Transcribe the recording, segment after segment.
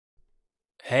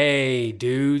Hey,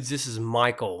 dudes, this is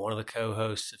Michael, one of the co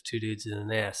hosts of Two Dudes in a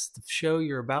Nest, the show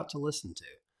you're about to listen to.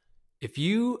 If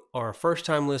you are a first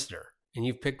time listener and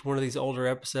you've picked one of these older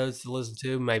episodes to listen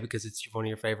to, maybe because it's one of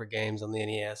your favorite games on the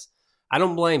NES, I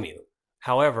don't blame you.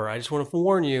 However, I just want to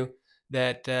warn you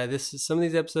that some of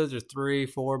these episodes are 3,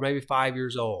 4, maybe 5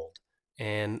 years old.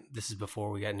 And this is before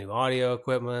we got new audio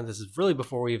equipment. This is really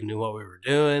before we even knew what we were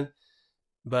doing.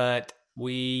 But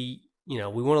we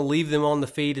want to leave them on the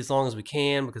feed as long as we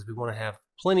can because we want to have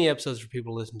plenty of episodes for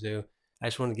people to listen to. I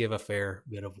just want to give a fair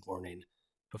bit of warning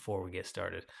before we get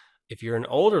started. If you're an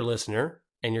older listener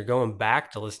and you're going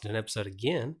back to listen to an episode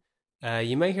again,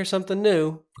 you may hear something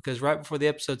new because right before the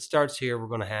episode starts here, we're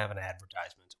going to have an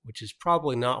advertisement, which is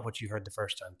probably not what you heard the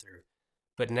first time through.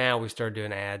 But now we started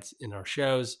doing ads in our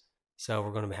shows, so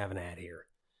we're going to have an ad here.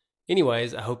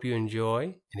 Anyways, I hope you enjoy.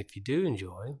 And if you do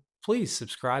enjoy, please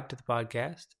subscribe to the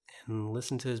podcast and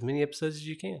listen to as many episodes as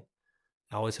you can.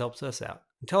 It always helps us out.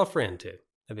 And tell a friend too.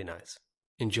 That'd be nice.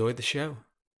 Enjoy the show.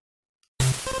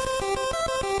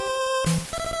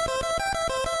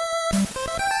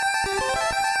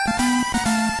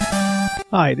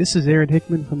 Hi, this is Aaron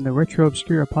Hickman from the Retro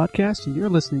Obscura podcast, and you're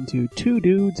listening to Two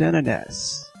Dudes and a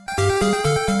NES.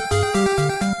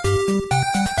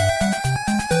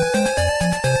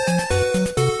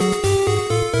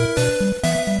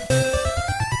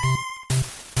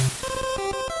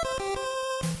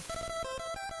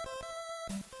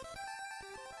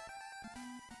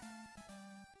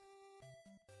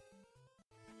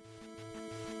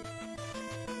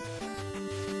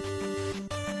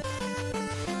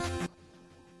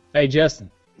 Hey, Justin.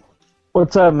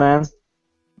 What's up, man?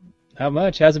 How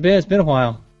much? How's it been? It's been a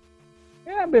while.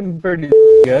 Yeah, I've been pretty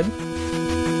good.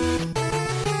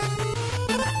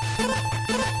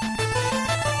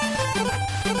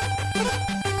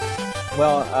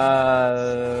 Well,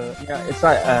 yeah, it's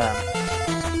like,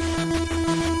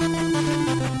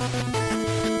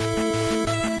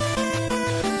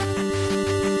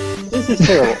 This is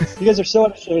terrible. You guys are so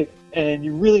out of shape, and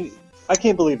you really... I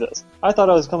can't believe this. I thought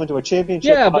I was coming to a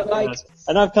championship podcast,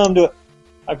 and I've come to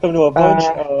a bunch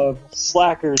of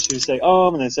slackers who say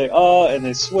and they say and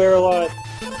they swear a lot.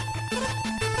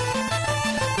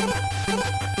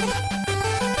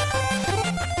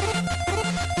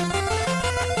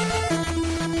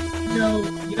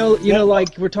 You know,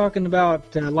 like we're talking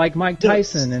about like Mike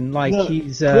Tyson, and like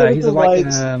he's like quit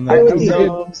with the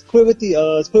ums, quit with the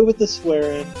uhs, quit with the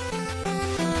swearing.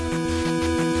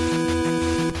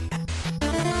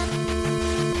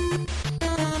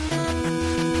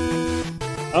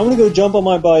 I'm going to go jump on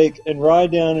my bike and ride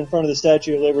down in front of the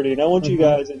Statue of Liberty, and I want you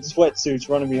guys in sweatsuits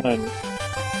running behind me.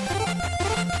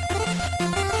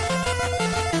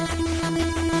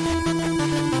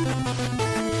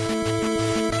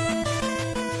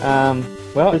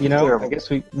 well, This you is know, terrible. I guess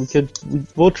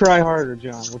we'll try harder,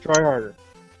 John. We'll try harder.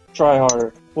 Try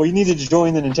harder. Well, you need to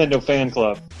join the Nintendo fan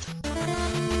club.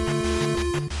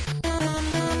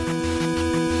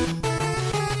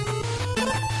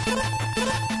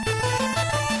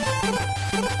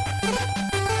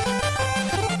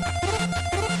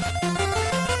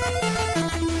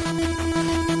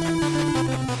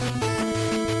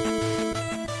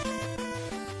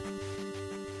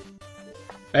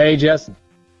 Hey, Justin.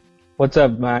 What's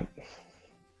up, Mike?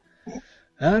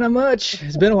 Not much.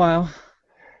 It's been a while.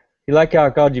 You like how I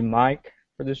called you Mike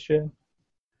for this show?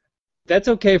 That's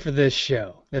okay for this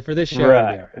show. For this show,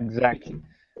 Right, it'll be all right. exactly.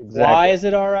 Why is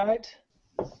it all right?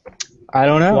 I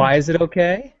don't know. Why is it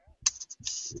okay?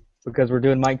 Because we're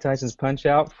doing Mike Tyson's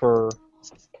Punch-Out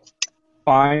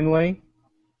finally,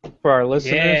 for our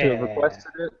listeners who have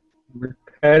requested it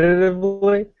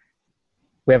repetitively.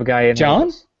 We have a guy in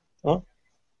John? Huh?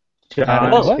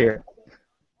 John is What? here.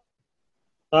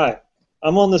 Hi.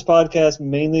 I'm on this podcast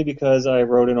mainly because I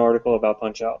wrote an article about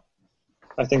Punch-Out.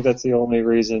 I think that's the only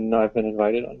reason I've been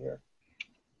invited on here.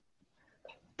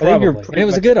 I think you're Probably. And pretty it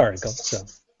was a much- good article. So.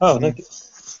 Oh, thank you.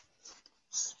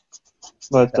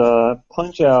 But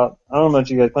Punch-Out, I don't know about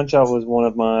you guys, Punch-Out was one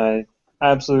of my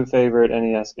absolute favorite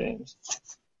NES games.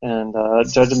 And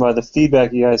judging by the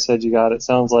feedback you guys said you got, it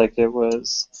sounds like a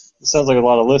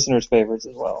lot of listeners' favorites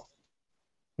as well.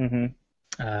 Mm-hmm.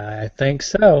 I think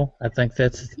so. I think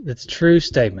that's a true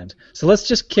statement. So let's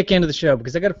just kick into the show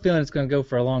because I got a feeling it's going to go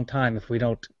for a long time if we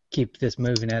don't keep this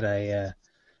moving at a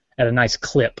nice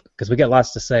clip because we got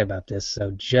lots to say about this.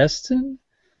 So Justin,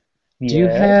 do you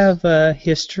have a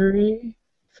history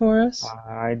for us?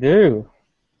 I do.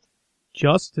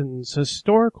 Justin's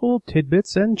Historical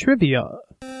Tidbits and Trivia.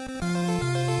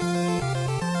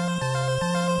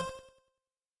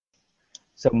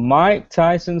 So Mike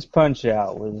Tyson's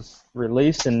Punch-Out was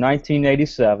released in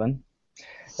 1987,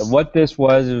 What this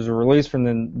was, it was a release from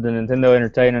the Nintendo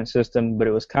Entertainment System, but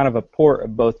it was kind of a port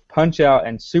of both Punch-Out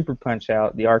and Super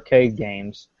Punch-Out, the arcade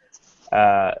games,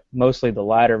 mostly the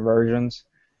latter versions.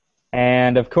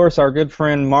 And, of course, our good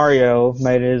friend Mario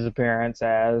made his appearance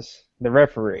as the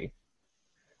referee.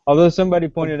 Although somebody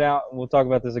pointed out, and we'll talk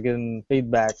about this again in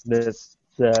feedback,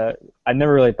 that I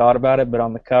never really thought about it, but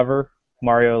on the cover,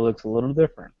 Mario looks a little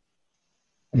different.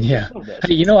 Yeah.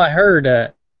 Hey, you know, I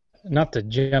heard, not to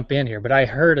jump in here, but I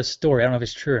heard a story, I don't know if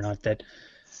it's true or not, that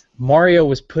Mario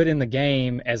was put in the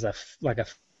game as a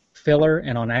filler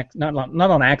and not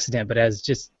on accident, but as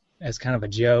kind of a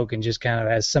joke and just kind of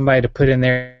as somebody to put in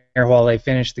there while they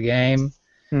finished the game.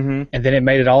 Mm-hmm. And then it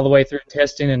made it all the way through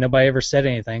testing and nobody ever said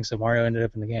anything, so Mario ended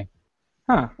up in the game.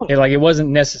 Huh. It wasn't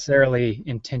necessarily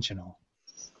intentional.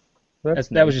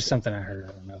 That was just something I heard.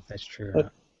 I don't know if that's true or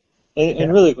not.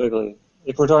 And really quickly,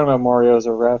 if we're talking about Mario as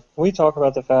a ref, can we talk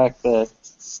about the fact that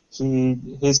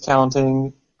his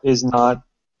counting is not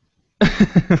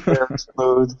very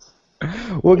smooth?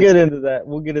 We'll get into that.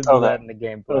 We'll get into that in the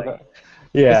gameplay. Okay.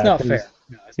 Yeah, it's not fair.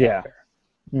 No, it's not fair.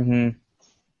 Mm-hmm.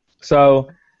 So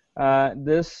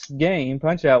this game,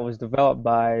 Punch-Out, was developed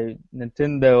by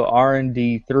Nintendo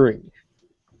R&D 3,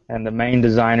 and the main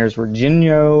designers were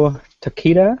Jinyo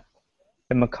Takeda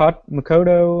and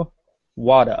Makoto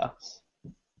Wada.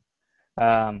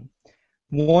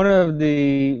 One of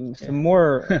some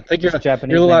more I think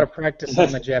Japanese. You're a lot of practice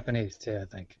on the Japanese too, I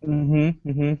think.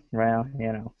 Well,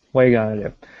 what are you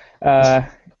gonna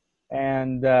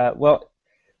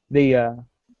do?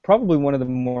 Probably one of the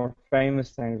more famous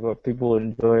things, what people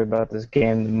enjoy about this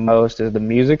game the most, is the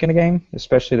music in the game,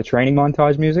 especially the training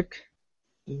montage music.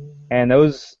 And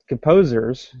those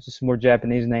composers, just some more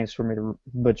Japanese names for me to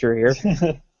butcher here: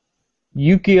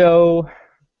 Yukio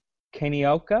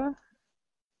Kanioka,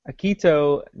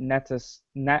 Akito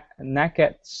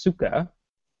Nakatsuka,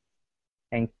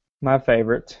 and my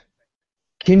favorite,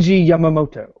 Kenji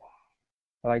Yamamoto.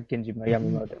 I like Kenji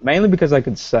Yamamoto, mainly because I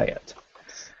could say it.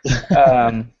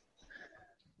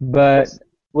 But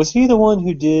was he the one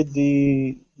who did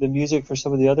the music for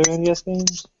some of the other NES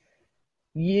games?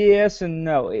 Yes and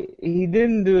no. He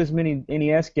didn't do as many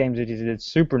NES games as he did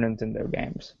Super Nintendo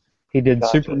games. He did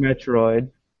Super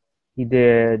Metroid. He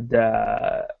did,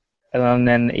 and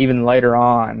then even later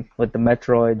on with the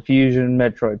Metroid Fusion,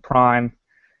 Metroid Prime,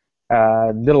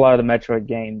 did a lot of the Metroid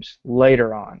games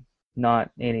later on,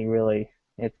 not any really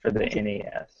for the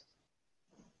NES.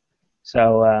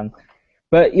 So,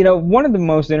 but one of the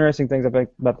most interesting things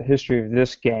about the history of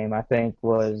this game, I think,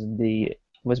 was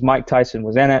Mike Tyson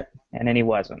was in it, and then he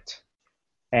wasn't.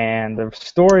 And the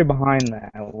story behind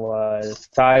that was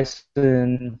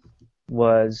Tyson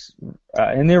was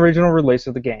in the original release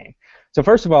of the game. So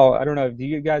first of all, I don't know, do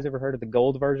you guys ever heard of the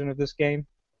gold version of this game?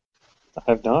 I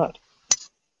have not.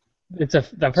 I've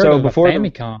heard of a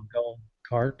Famicom gold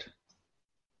cart.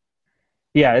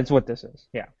 Yeah, it's what this is.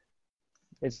 Yeah.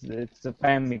 It's a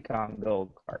Famicom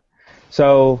gold cart.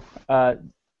 So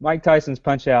Mike Tyson's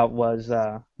Punch-Out was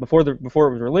before it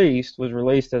was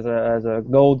released as a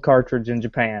gold cartridge in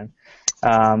Japan,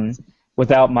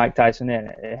 without Mike Tyson in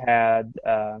it. It had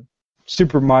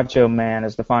Super Macho Man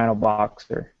as the final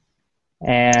boxer,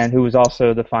 and who was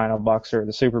also the final boxer of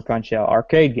the Super Punch-Out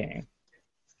arcade game.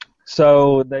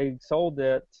 So they sold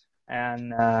it,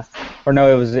 and it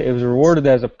was rewarded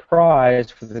as a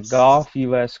prize for the Golf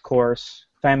US Course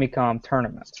Famicom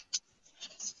tournament.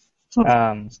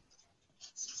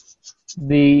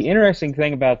 The interesting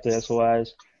thing about this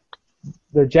was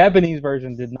the Japanese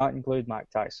version did not include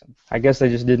Mike Tyson. I guess they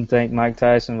just didn't think Mike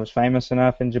Tyson was famous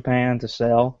enough in Japan to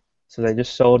sell, so they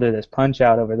just sold it as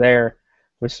Punch-Out over there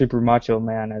with Super Macho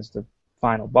Man as the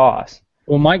final boss.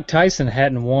 Well, Mike Tyson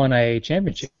hadn't won a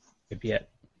championship yet.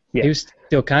 Yeah. He was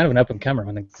still kind of an up-and-comer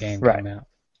when the game came out.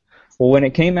 Well, when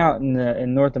it came out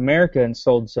in North America and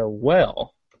sold so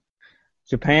well,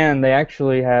 Japan, they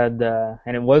actually had,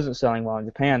 and it wasn't selling well in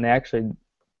Japan, they actually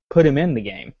put him in the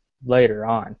game later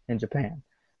on in Japan.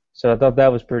 So I thought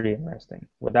that was pretty interesting.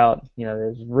 It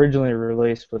was originally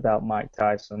released without Mike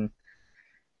Tyson,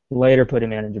 later put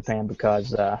him in Japan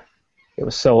because it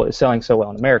was selling so well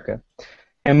in America.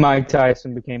 And Mike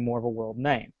Tyson became more of a world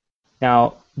name.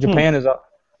 Now, Japan is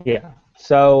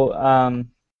so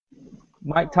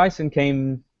Mike Tyson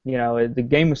came, the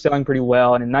game was selling pretty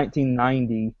well, and in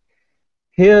 1990,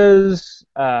 his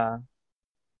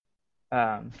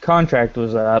contract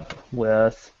was up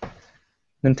with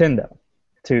Nintendo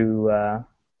to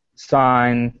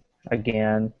sign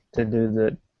again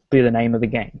to be the name of the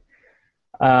game.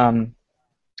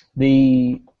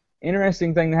 The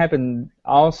interesting thing that happened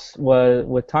also was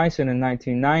with Tyson in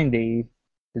 1990.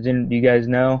 Do you guys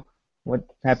know what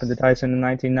happened to Tyson in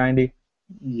 1990?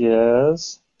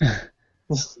 Yes.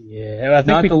 Yeah, I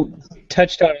think we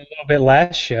touched on it a little bit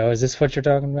last show. Is this what you're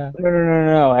talking about?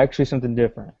 No. Actually, something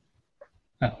different.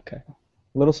 Oh, okay.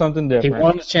 A little something different. He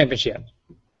won the championship.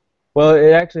 Well,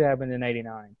 it actually happened in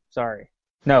 '89. Sorry.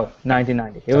 No,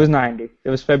 1990. It was 90. It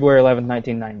was February 11th,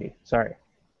 1990. Sorry.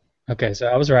 Okay, so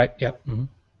I was right. Yep. Mm-hmm.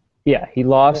 Yeah, he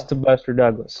lost to Buster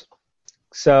Douglas.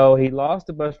 So he lost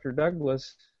to Buster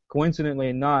Douglas,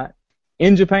 coincidentally not,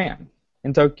 in Japan,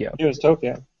 in Tokyo. It was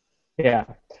Tokyo. Yeah.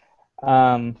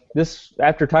 This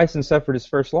after Tyson suffered his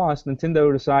first loss,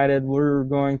 Nintendo decided we're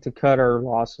going to cut our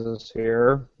losses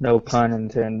here, no pun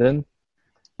intended,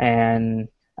 and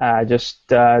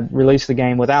just release the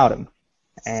game without him.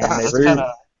 And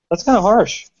that's kind of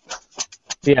harsh.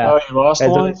 Yeah. Oh, you lost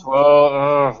once?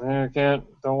 Well,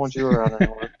 don't want you around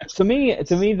anymore. To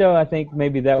me though, I think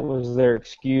maybe that was their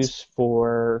excuse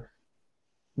for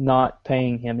not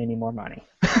paying him any more money.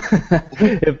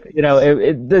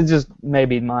 That's just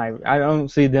maybe I don't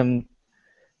see them.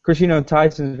 Of course,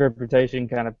 Tyson's reputation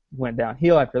kind of went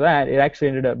downhill after that. It actually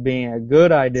ended up being a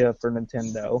good idea for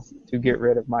Nintendo to get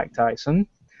rid of Mike Tyson,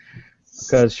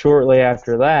 because shortly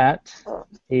after that,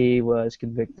 he was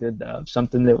convicted of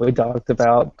something that we talked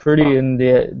about pretty in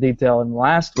detail in the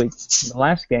last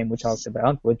game we talked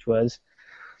about, which was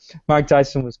Mike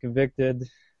Tyson was convicted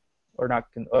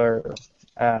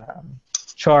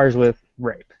charged with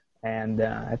rape. And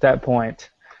at that point,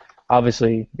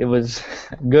 obviously, it was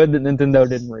good that Nintendo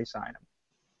didn't re-sign him.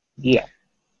 Yeah.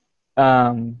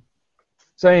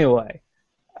 So anyway,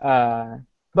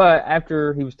 but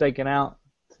after he was taken out,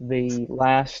 he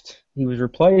was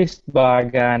replaced by a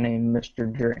guy named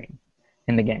Mr. Dream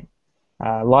in the game.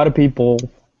 A lot of people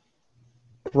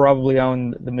probably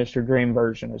own the Mr. Dream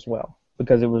version as well,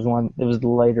 because it was the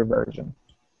later version.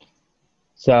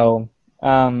 So,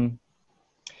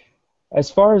 as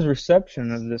far as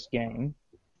reception of this game,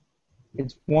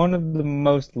 it's one of the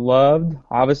most loved,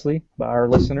 obviously, by our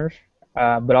listeners,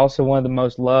 but also one of the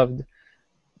most loved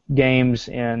games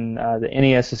in the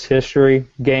NES's history.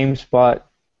 GameSpot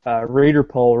Reader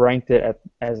Poll ranked it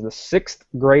as the 6th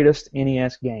greatest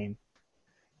NES game.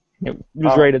 It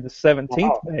was rated the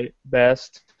 17th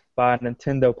best by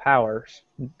Nintendo Power's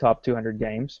top 200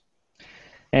 games,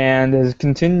 and has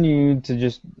continued to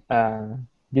just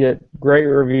get great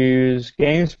reviews.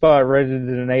 GameSpot rated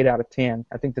it an 8 out of 10.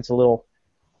 I think that's a little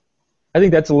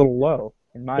low,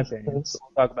 in my opinion. So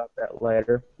we'll talk about that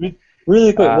later.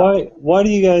 Really quick, why do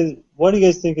you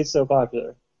guys think it's so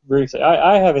popular?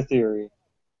 I have a theory,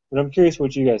 but I'm curious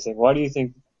what you guys think. Why do you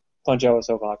think Punch-Out was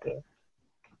so popular?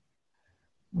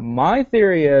 My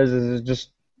theory is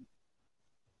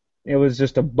it was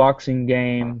just a boxing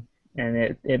game,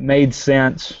 and it made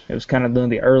sense. It was kind of one of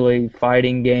the early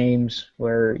fighting games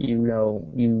where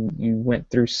you went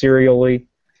through serially.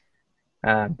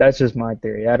 That's just my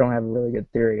theory. I don't have a really good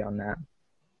theory on that.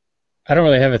 I don't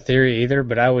really have a theory either,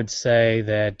 but I would say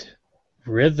that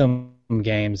rhythm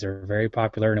games are very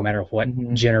popular no matter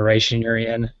what generation you're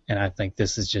in, and I think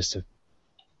this is just a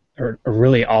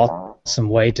really awesome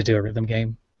way to do a rhythm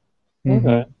game.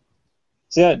 Okay.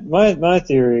 So my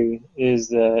theory is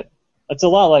that it's a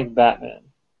lot like Batman,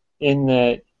 in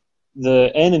that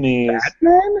the enemies.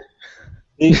 Batman?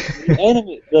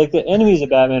 The enemies of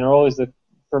Batman are always the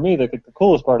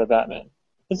coolest part of Batman.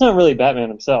 It's not really Batman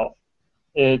himself.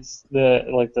 It's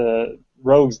the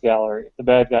rogues gallery, the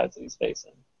bad guys that he's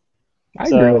facing. I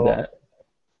agree with that.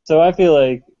 So I feel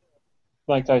like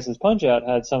Mike Tyson's Punch-Out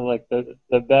had some of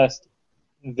the best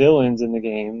villains in the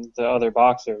game, the other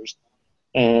boxers,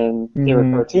 and they were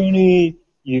cartoony.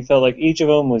 You felt like each of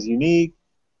them was unique,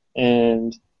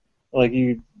 and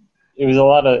it was a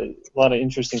lot of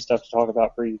interesting stuff to talk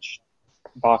about for each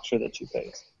boxer that you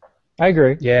faced. I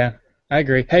agree. Yeah, I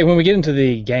agree. Hey, when we get into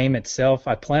the game itself,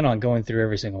 I plan on going through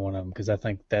every single one of them because I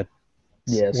think that's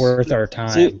worth our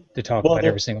time to talk about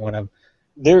every single one of them.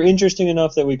 They're interesting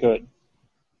enough that we could.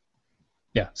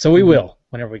 Yeah, so we will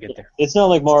whenever we get there. It's not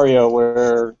like Mario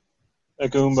where a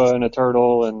Goomba and a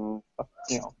turtle and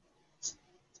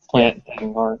plant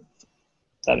thing aren't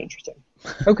that interesting.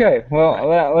 Okay,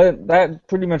 well, that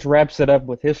pretty much wraps it up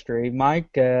with history. Mike,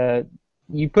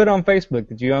 you put on Facebook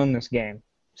that you own this game,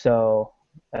 so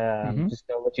just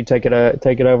gonna let you take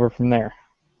it over from there.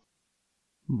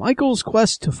 Michael's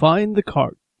quest to find the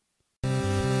cart.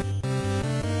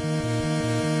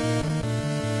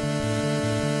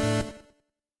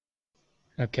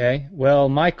 Okay, well,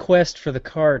 my quest for the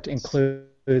cart includes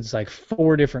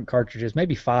 4 different cartridges,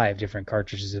 maybe 5 different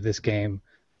cartridges of this game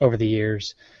over the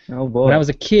years. Oh boy! When I was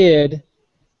a kid,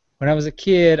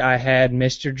 I had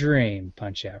Mr. Dream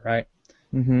Punch-Out, right?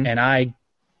 Mm-hmm. And I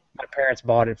My parents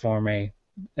bought it for me.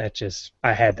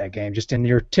 I had that game just in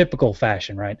your typical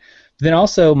fashion, right? But then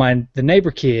also the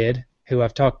neighbor kid, who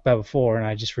I've talked about before, and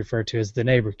I just refer to as the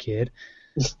neighbor kid,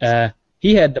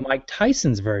 he had the Mike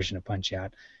Tyson's version of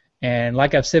Punch-Out. And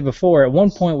like I've said before, at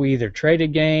one point we either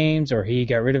traded games or he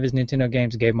got rid of his Nintendo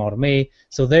games and gave them all to me.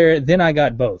 So then I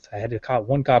got both. I had to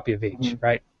one copy of each,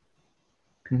 right?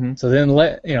 Mm-hmm. So then,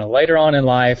 later on in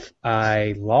life,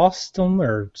 I lost them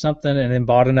or something, and then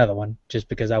bought another one just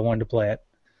because I wanted to play it.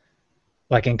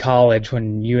 Like in college,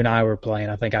 when you and I were playing,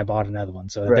 I think I bought another one.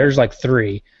 So there's like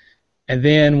 3. And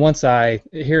then once like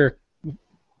a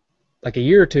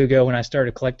year or 2 ago, when I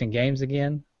started collecting games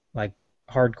again, like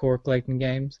hardcore collecting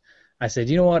games, I said,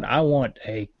 you know what? I want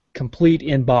a complete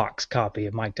in-box copy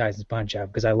of Mike Tyson's Punch-Out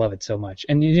because I love it so much.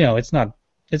 And it's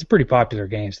a pretty popular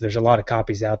game, so there's a lot of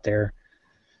copies out there.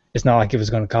 It's not like it was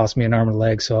going to cost me an arm and a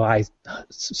leg, so I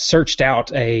searched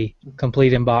out a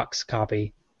complete in-box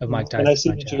copy of Mike Tyson's And I see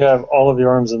Punch-Out. that you have all of your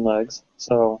arms and legs,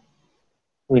 so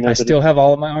we know I still have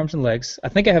all of my arms and legs. I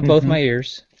think I have both my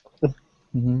ears.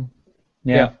 Mm-hmm.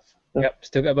 Yeah. Yep,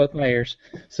 still got both my ears.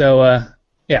 So,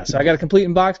 so I got a complete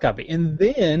in-box copy. And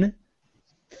then,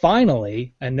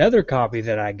 finally, another copy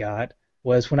that I got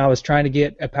was when I was trying to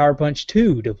get a Power Punch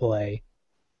 2 to play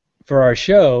for our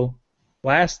show.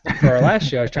 For our last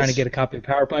show, I was trying to get a copy of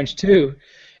Power Punch 2,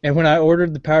 and when I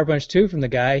ordered the Power Punch 2 from the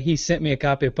guy, he sent me a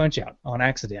copy of Punch-Out on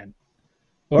accident.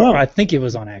 Or I think it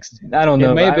was on accident. I don't know.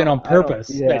 It may have been on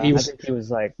purpose. I think he was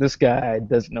like, this guy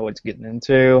doesn't know what he's getting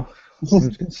into. I'm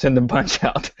just gonna send him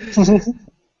Punch-Out.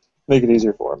 Make it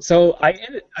easier for him. So I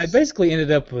basically ended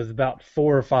up with about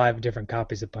 4 or 5 different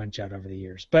copies of Punch-Out over the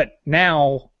years. But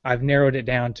now I've narrowed it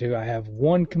down to I have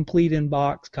one complete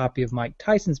in-box copy of Mike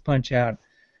Tyson's Punch-Out,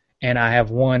 and I have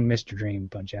one Mr. Dream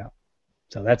Punch-Out.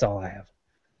 So that's all I have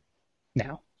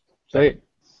now. Sweet.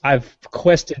 I've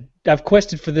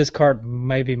quested for this cart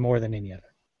maybe more than any other.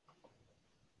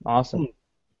 Awesome.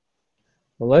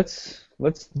 Well, let's So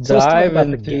let's talk dive about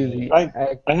the into game. I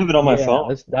have it on my phone.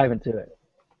 Let's dive into it.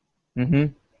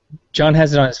 Mm-hmm. John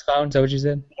has it on his phone. Is that what you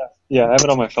said? Yeah, I have it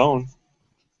on my phone.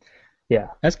 Yeah.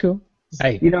 That's cool.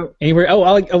 Hey, You know, anywhere?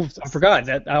 I forgot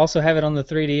that I also have it on the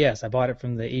 3DS. I bought it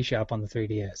from the eShop on the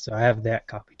 3DS, so I have that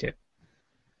copy too.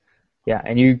 yeah,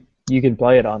 and you can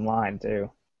play it online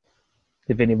too.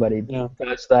 If anybody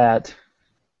does that.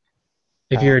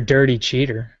 If you're a dirty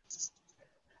cheater.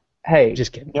 Hey,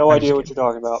 Just kidding. No I'm idea just what you're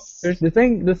talking about.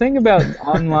 the thing about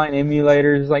online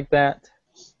emulators like that.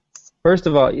 First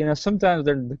of all, sometimes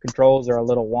the controls are a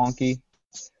little wonky,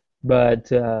 but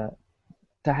to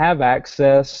have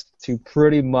access to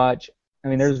pretty much,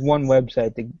 there's one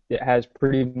website that has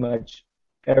pretty much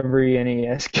every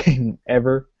NES game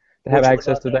ever. To have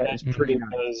access to that is pretty nice.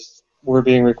 Because we're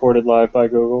being recorded live by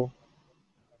Google.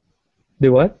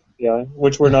 Do what? Yeah,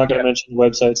 which we're not going to mention the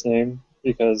website's name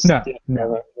because... No,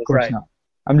 of course not.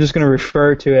 I'm just going to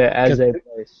refer to it as a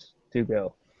place to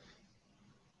go.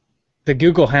 The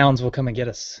Google hounds will come and get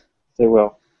us. They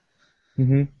will.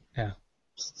 Mm-hmm. Yeah.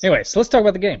 Anyway, so let's talk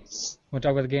about the game. Want to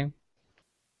talk about the game?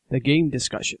 The game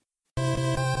discussion.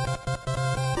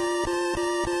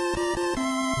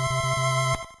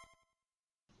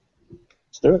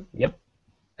 Let's do it. Yep.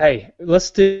 Hey,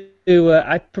 let's do.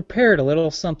 I prepared a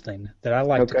little something that I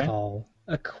like to Okay. call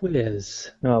a quiz.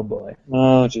 Oh boy.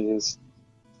 Oh, jeez.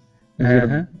 You're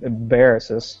gonna embarrass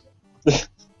us.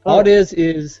 All it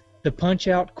is the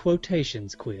Punch-Out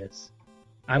quotations quiz.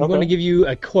 I'm going to give you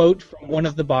a quote from one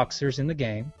of the boxers in the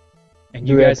game, and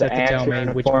you guys have to tell me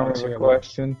which boxer it was.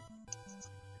 Question.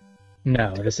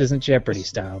 No, this isn't Jeopardy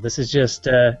style. This is just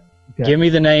give me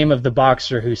the name of the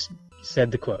boxer who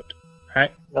said the quote. All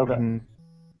right? Okay. Mm-hmm.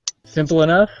 Simple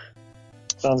enough?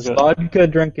 Sounds good. Vodka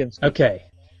drinking. Okay.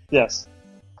 Yes.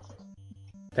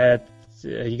 That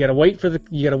you got to wait for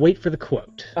the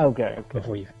quote Okay.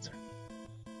 before you answer.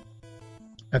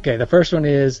 Okay, the first one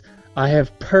is, I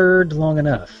have purred long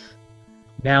enough.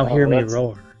 Now hear me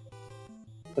roar.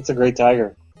 That's a great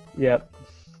tiger. Yep.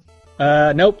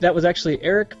 Nope, that was actually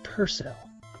Eric Purcell.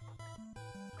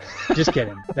 Just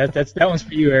kidding. That one's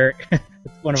for you, Eric.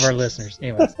 It's one of our listeners.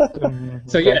 Anyways.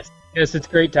 So yes, it's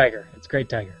Great Tiger. It's Great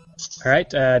Tiger. All right,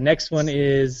 next one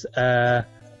is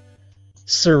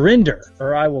surrender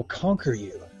or I will conquer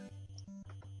you.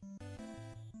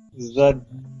 Is that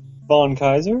Von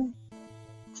Kaiser?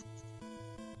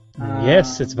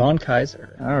 Yes, it's Von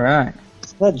Kaiser. All right.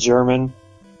 Is that German?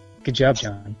 Good job,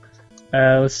 John.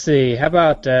 Let's see. How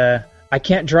about I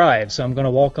can't drive, so I'm going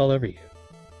to walk all over you.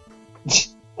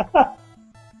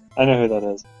 I know who that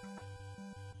is.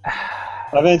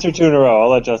 I've answered 2 in a row. I'll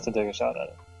let Justin take a shot at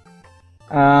it.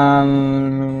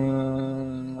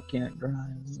 can't drive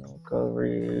milk over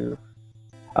you.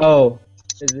 Oh,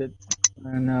 is it?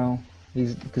 I don't know.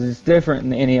 Because it's different in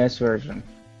the NES version.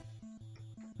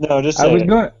 No, just I say was it.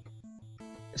 going.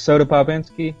 Soda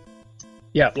Popinski.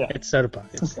 Yeah, Yeah. it's Soda Pop.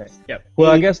 Okay. Yep.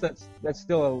 Well, I guess that's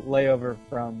still a layover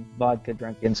from Vodka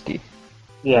Drunkinski.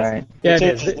 Yeah. Right. Yeah, They it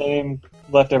changed is. his name,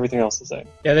 left everything else the same.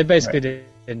 Yeah, they basically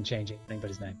didn't change anything but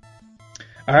his name.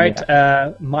 All right,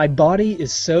 my body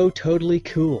is so totally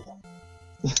cool.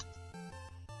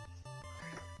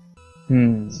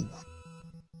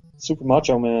 Super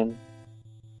Macho Man.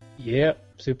 Yep,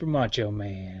 Super Macho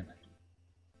Man.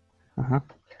 Uh-huh.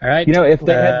 All right. You know, if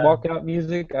they had walkout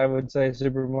music, I would say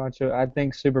Super Macho. I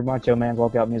think Super Macho Man's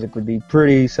walkout music would be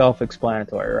pretty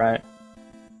self-explanatory, right?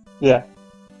 Yeah.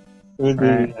 It would be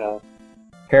Right. it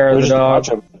Hair of would the just be Dog.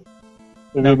 Macho.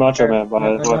 It would be Macho Man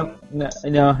by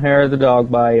No, Hair of the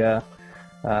Dog by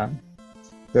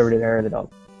whoever did Hair of the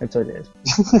Dog. That's what it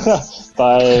is.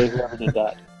 by whoever did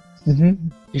that. Mm-hmm.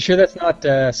 You sure that's not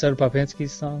Soda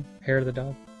Popinski's song, Hair of the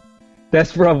Dog?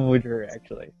 That's probably true,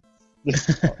 actually.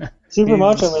 Super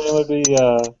Macho Man would be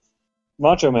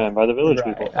Macho Man by the Village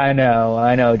Right. People. I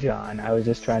know, John. I was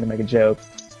just trying to make a joke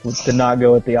to not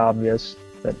go with the obvious.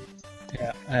 But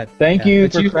Yeah. thank you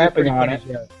It's for usually a crapping pretty on funny it.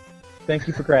 joke. Thank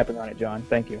you for crapping on it, John.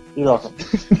 Thank you. You're welcome.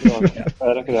 You're welcome.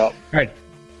 I took it out. All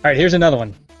right. Here's another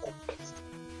one.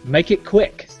 Make it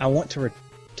quick. I want to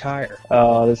retire.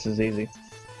 Oh, this is easy.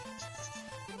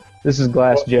 This is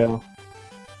Glass Joe.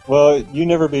 Well, you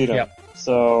never beat him. Yep.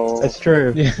 So That's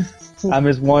true. Yeah. I'm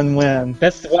his one win.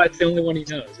 That's why it's the only one he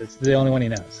knows. It's the only one he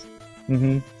knows.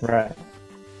 Mm-hmm. Right.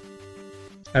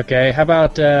 Okay. How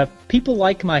about people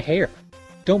like my hair?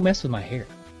 Don't mess with my hair.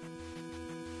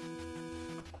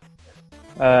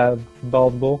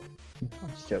 Bald Bull. I'm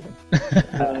just joking.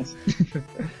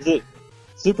 is it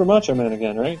Super Macho Man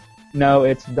again, right? No,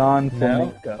 it's Don No.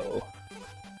 Flamenco.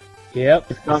 Yep.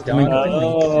 Don It's Don Flamenco.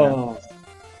 Oh.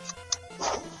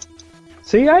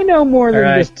 See, I know more than All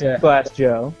right, just Glass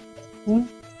Joe. Hmm?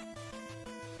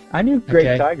 I knew Great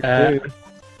Okay, Tiger too.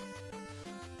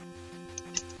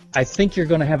 I think you're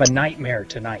going to have a nightmare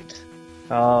tonight.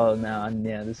 Oh no,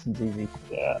 yeah, this is easy.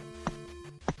 Yeah.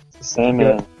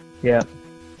 Sandman. Yeah,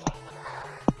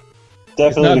 It's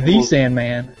Definitely not the the coolest.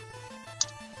 Sandman.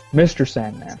 Mr.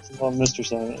 Sandman. Well, Mr.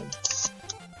 Sandman.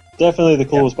 Definitely the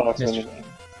coolest boxer in the Mr. game.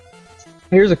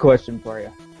 Here's a question for you.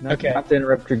 Not, Okay. not to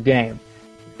interrupt your game,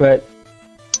 but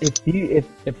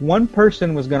if one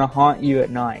person was going to haunt you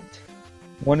at night,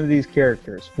 one of these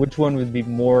characters, which one would be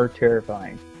more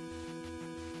terrifying?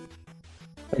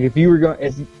 Like if you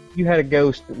had a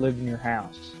ghost that lived in your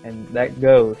house, and that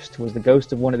ghost was the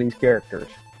ghost of one of these characters,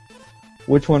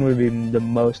 which one would be the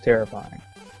most terrifying?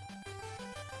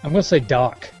 I'm going to say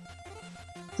Doc.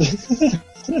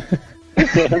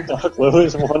 Damn, Doc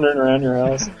Lewis wandering around your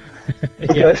house.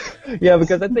 Yeah. Yeah,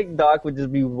 because I think Doc would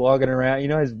just be walking around. You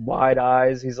know, his wide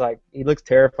eyes. He's like, he looks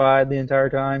terrified the entire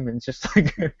time, and it's just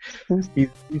like he's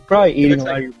probably eating a looks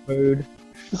lot like- of your food.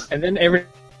 And then every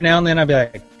now and then I'd be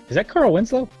like, is that Carl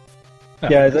Winslow? Oh.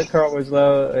 Yeah, is that Carl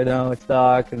Winslow? You know, it's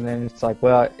Doc, and then it's like,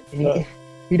 well,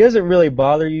 he doesn't really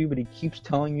bother you, but he keeps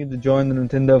telling you to join the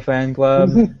Nintendo fan club,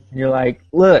 and you're like,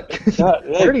 look, God,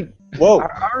 hey, whoa.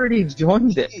 I already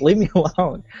joined it. Leave me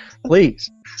alone, please.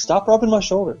 Stop rubbing my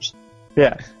shoulders.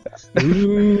 Yeah.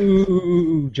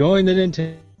 Ooh, join the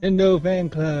Nintendo fan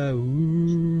club.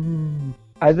 Ooh.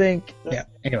 I think Yeah,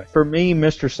 anyway. for me,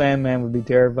 Mr. Sandman would be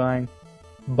terrifying.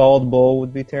 Bald Bull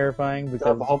would be terrifying That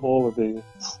because bubble would be.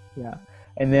 yeah,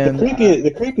 and then The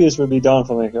creepiest would be Don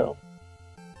Flamenco.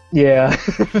 yeah,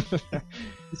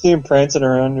 You see him prancing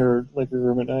around your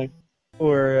room at night.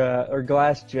 or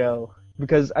Glass Joe,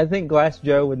 because I think Glass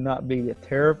Joe would not be a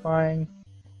terrifying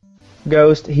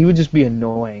ghost. He would just be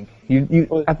annoying.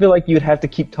 I feel like you'd have to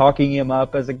keep talking him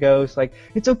up as a ghost. Like,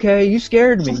 it's okay, you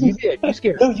scared me. You did. You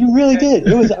scared me. No, you really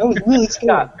did. I was really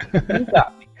scared. You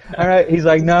got me. All right. He's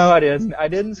like, no, I didn't. I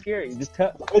didn't scare you. Just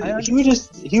tell.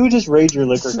 He would just raid your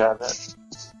liquor cabinet.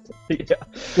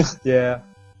 Yeah. Yeah.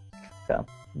 So,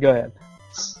 go ahead.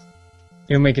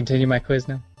 You want me to continue my quiz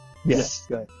now? Yes.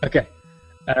 Go ahead.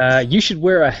 Okay. You should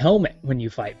wear a helmet when you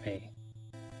fight me.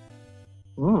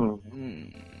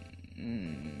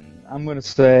 I'm gonna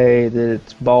say that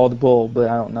it's Bald Bull, but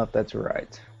I don't know if that's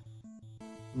right.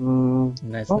 And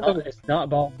it's not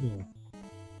Bald Bull.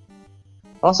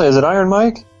 I'll say, is it Iron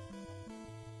Mike?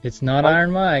 It's not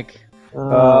Iron Mike.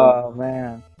 Oh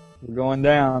man, we're going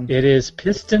down. It is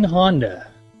Piston Honda.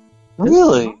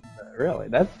 Really? Really?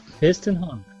 That's Piston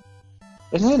Honda.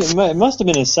 It must have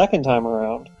been his second time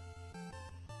around.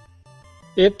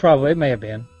 It may have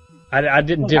been. I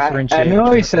didn't I differentiate. know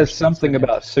he between says first and something second.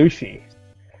 about sushi.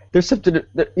 There's something,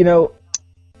 you know.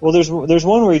 Well, there's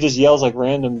one where he just yells like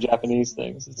random Japanese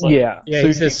things. It's like, yeah,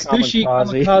 he says sushi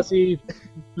kamikaze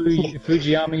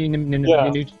Fujiyama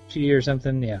Ninuchi or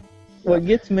something. Yeah. What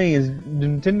gets me is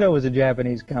Nintendo was a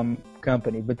Japanese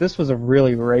company, but this was a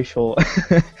really racist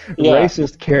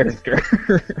character.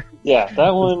 Yeah, that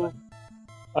one.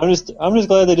 I'm just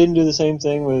glad they didn't do the same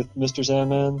thing with Mr.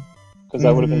 Sandman, because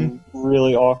that would have been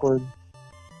really awkward.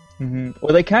 Mm-hmm.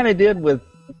 Well, they kind of did with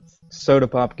Soda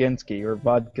Pop Gensky or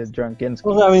Vodka Drunk Gensky.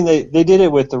 Well, I mean, they did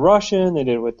it with the Russian, they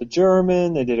did it with the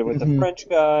German, they did it with the French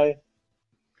guy.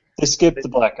 They skipped the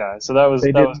black guy, so that was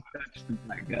touch the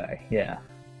black guy. Yeah.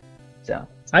 So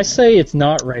I say it's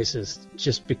not racist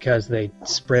just because they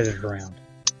spread it around.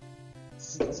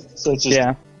 So it's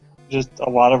just a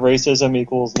lot of racism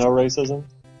equals no racism.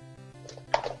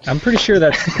 I'm pretty sure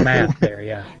that's math there.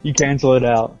 Yeah. You cancel it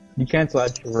out. You cancel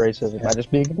out your racism by just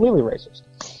being completely racist.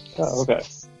 Oh, okay.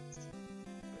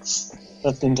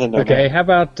 That's Nintendo. Okay, how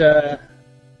about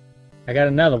I got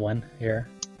another one here.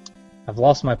 I've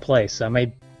lost my place, so I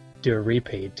may do a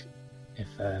repeat if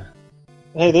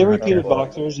Hey, they repeated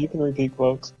boxers. You can repeat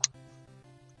quotes.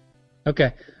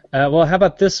 Okay. Well, how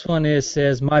about this one? It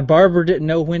says, "My barber didn't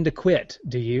know when to quit.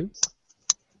 Do you?"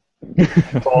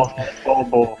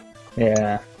 Ball.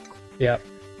 Yeah. Yep.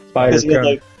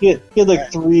 Spider. He had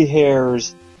like 3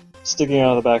 hairs sticking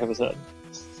out of the back of his head.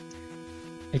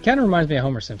 It kind of reminds me of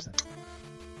Homer Simpson.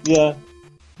 Yeah.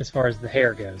 As far as the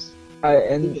hair goes.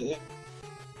 And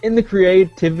in the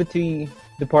creativity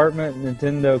department,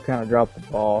 Nintendo kind of dropped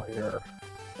the ball here,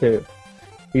 too.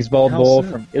 He's Bald Bull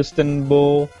from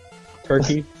Istanbul,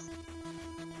 Turkey.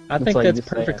 I think that's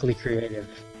perfectly creative.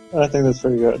 I think that's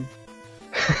pretty good.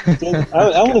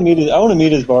 I want to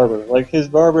meet his barber. Like his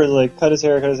barber, like cut his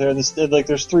hair, and like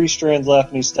there's 3 strands left,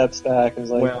 and he steps back and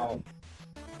is like, "Well,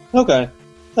 okay,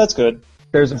 that's good."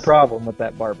 There's a problem with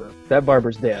that barber. That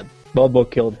barber's dead. Bald Bull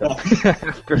killed him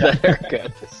after that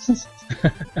haircut.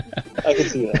 I can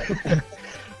see that.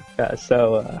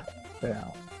 Yeah.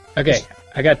 Okay,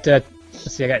 I got.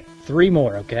 Let's see, I got 3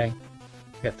 more. Okay,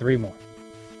 I got 3 more.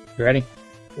 You ready?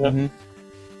 Yeah. Mm-hmm.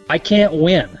 I can't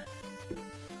win.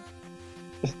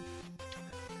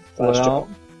 Well,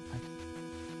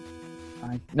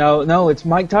 no, it's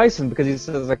Mike Tyson because he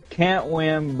says I can't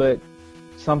win, but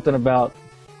something about.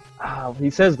 He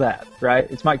says that, right?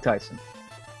 It's Mike Tyson.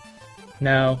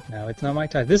 No, it's not Mike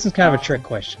Tyson. This is kind of a trick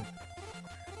question.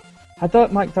 I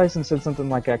thought Mike Tyson said something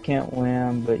like "I can't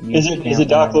win, but you." Is it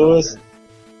Doc Lewis?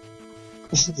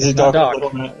 Is it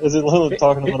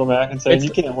talking to Little Mac and saying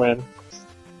you can't win?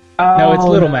 No, it's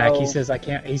Little Mac. He says I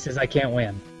can't. He says I can't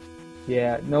win.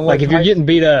 Yeah, no. Like if you're getting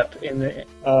beat up in the.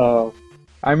 Oh.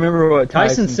 I remember what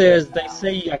Tyson says. They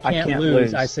say I can't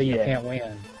lose. I say you can't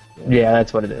win. Yeah,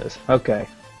 that's what it is. Okay.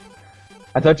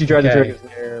 I thought you tried to trick us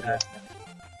there. But...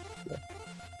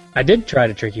 I did try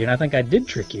to trick you, and I think I did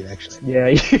trick you, actually. Yeah.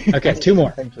 Okay, 2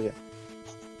 more.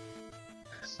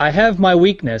 I have my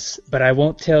weakness, but I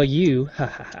won't tell you. Ha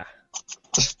ha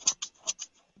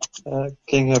ha.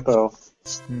 King Hippo.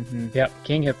 Mm-hmm. Yep,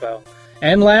 King Hippo.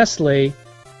 And lastly,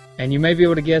 and you may be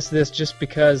able to guess this just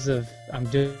because of I'm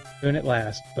doing it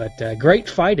last, but great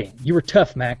fighting. You were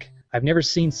tough, Mac. I've never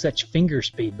seen such finger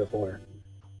speed before.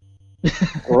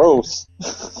 Gross.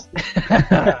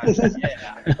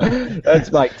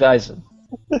 That's Mike Tyson.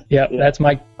 Yep, that's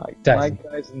Mike Tyson. Mike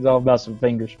Tyson's all about some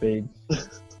finger speed.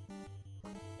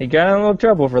 He got in a little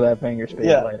trouble for that finger speed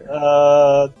later.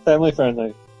 Family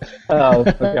friendly. Oh,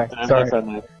 okay. Family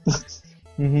friendly.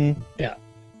 Mm-hmm. Yeah.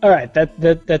 All right,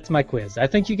 that's my quiz. I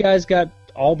think you guys got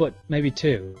all but maybe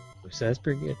 2, so that's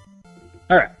pretty good.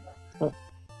 All right.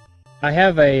 I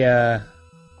have a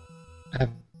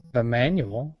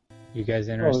manual. You guys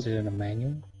interested in a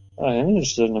manual? I am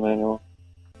interested in a manual.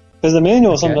 Because the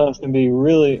manual sometimes can be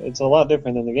it's a lot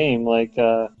different than the game. Like,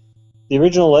 the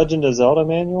original Legend of Zelda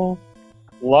manual,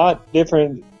 a lot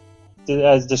different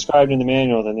as described in the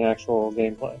manual than the actual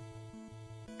gameplay.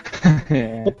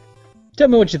 Yeah. Tell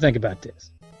me what you think about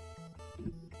this.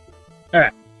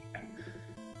 Alright.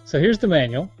 So here's the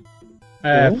manual.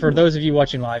 For those of you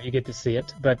watching live, you get to see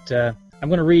it, but I'm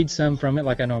going to read some from it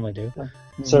like I normally do.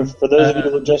 So for those of you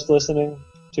who are just listening,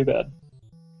 too bad.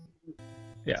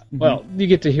 Yeah. Well, you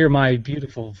get to hear my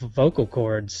beautiful vocal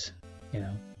cords, you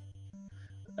know.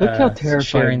 Look how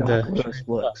terrifying Doc Lewis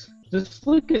looks. Just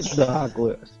look at Doc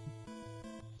Lewis.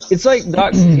 It's like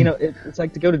Doc, it's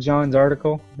like to go to John's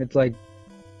article. It's like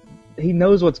he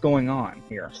knows what's going on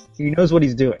here. He knows what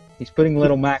he's doing. He's putting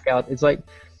Little Mac out. It's like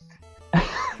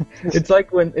it's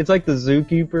like the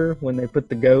zookeeper when they put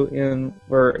the goat in,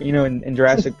 or in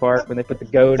Jurassic Park when they put the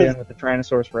goat in with the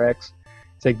Tyrannosaurus Rex.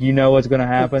 It's like you know what's going to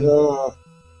happen.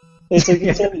 It's like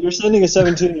you're sending a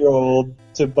 17-year-old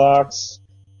to box,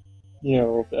 a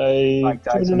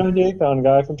 298-pound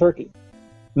guy from Turkey.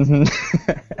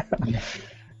 Mm-hmm.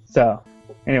 So,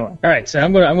 anyway. All right, so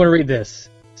I'm gonna read this.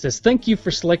 It says, "Thank you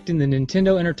for selecting the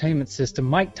Nintendo Entertainment System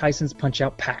Mike Tyson's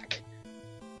Punch-Out Pack.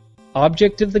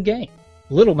 Object of the game: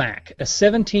 Little Mac, a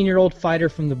 17-year-old fighter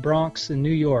from the Bronx in New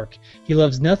York. He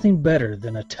loves nothing better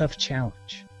than a tough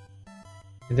challenge."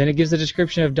 And then it gives a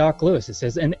description of Doc Lewis. It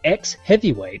says, "An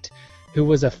ex-heavyweight who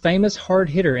was a famous hard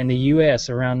hitter in the U.S.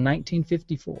 around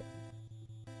 1954.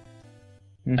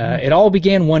 Mm-hmm. It all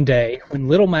began one day when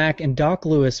Little Mac and Doc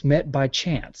Lewis met by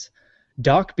chance.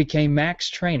 Doc became Mac's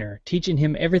trainer, teaching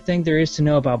him everything there is to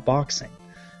know about boxing.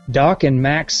 Doc and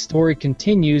Mac's story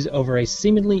continues over a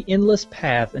seemingly endless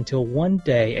path until one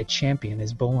day a champion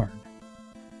is born."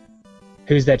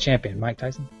 Who's that champion? Mike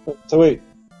Tyson? So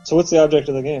what's the object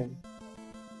of the game?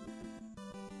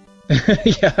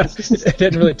 Yeah, it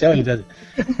doesn't really tell you, does it?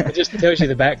 It just tells you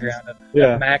the background of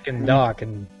Mac and Doc.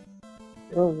 And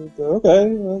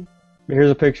okay.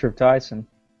 Here's a picture of Tyson.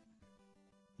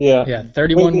 Yeah,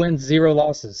 31 wins, 0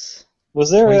 losses.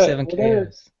 Was there 27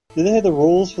 KOs. Did they have the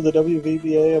rules for the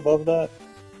WVBA above that?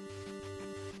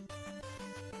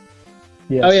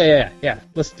 Yes. Oh yeah.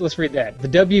 Let's read that. The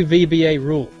WVBA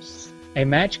rules: a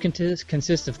match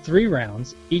consists of 3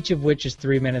 rounds, each of which is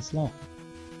 3 minutes long.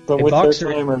 But with their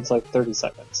timer, it's like 30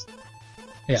 seconds.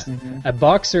 Yeah. Mm-hmm. A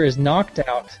boxer is knocked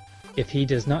out if he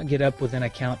does not get up within a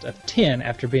count of 10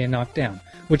 after being knocked down.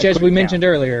 Which, as we mentioned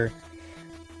earlier,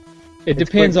 it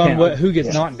depends on who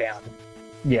gets knocked down.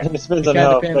 Yeah. It depends on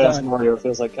how fast Mario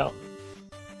feels like counting.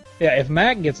 Yeah, if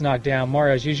Mac gets knocked down,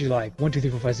 Mario's usually like 1, 2, 3,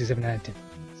 4, 5, 6, 7, 8, 9, 10.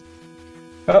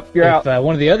 Oh, you're out. If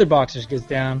one of the other boxers gets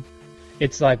down,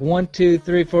 it's like 1, 2,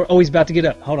 3, 4. Oh, he's about to get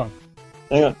up. Hold on.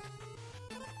 Hang on.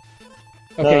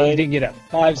 Okay, he didn't get up.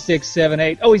 5, 6, 7,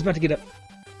 8. Oh, he's about to get up.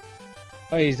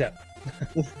 Oh, he's up.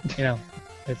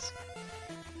 It's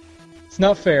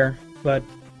not fair, but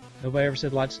nobody ever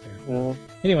said life's fair. Yeah.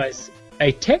 Anyways,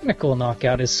 a technical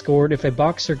knockout is scored if a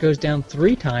boxer goes down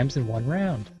 3 times in one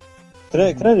round. Can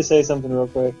I just say something real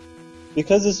quick?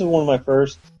 Because this is one of my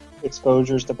first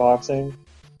exposures to boxing,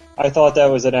 I thought that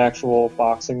was an actual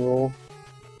boxing rule.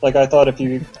 Like, I thought if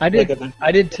you... I did too.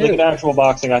 Like in actual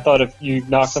boxing, I thought if you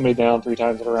knock somebody down 3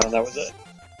 times in a round, that was it.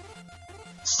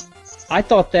 I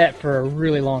thought that for a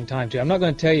really long time, too. I'm not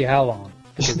going to tell you how long,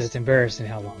 because it's embarrassing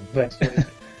how long. But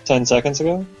 10 seconds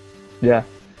ago? Yeah.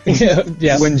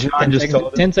 Yeah. When John just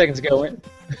told 10 seconds ago.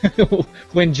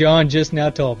 When John just now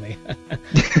told me.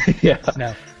 Yeah.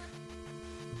 No.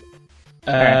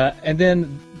 And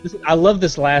then... I love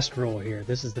this last rule here.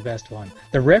 This is the best one.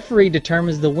 The referee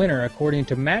determines the winner according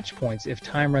to match points if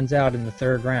time runs out in the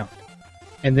 3rd round.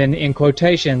 And then in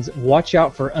quotations, watch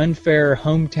out for unfair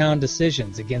hometown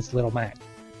decisions against Little Mac.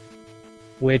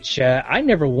 Which I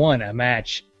never won a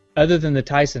match other than the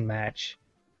Tyson match.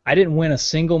 I didn't win a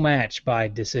single match by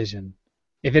decision.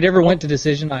 If it ever went to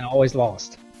decision, I always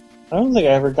lost. I don't think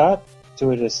I ever got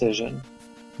to a decision.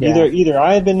 Yeah. Either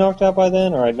I had been knocked out by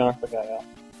then or I'd knocked the guy out.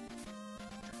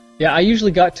 Yeah, I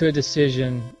usually got to a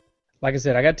decision. Like I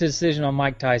said, I got to a decision on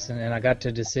Mike Tyson, and I got to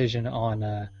a decision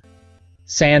on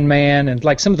Sandman, and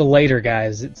like some of the later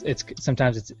guys. It's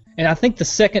sometimes it's, and I think the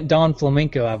second Don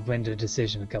Flamenco I've been to a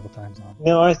decision a couple times on.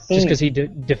 No, I think just because he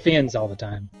defends all the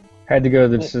time. Had to go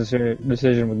to the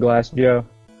decision with Glass Joe.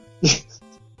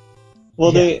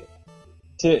 Well, to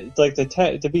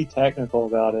be technical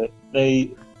about it,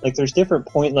 there's different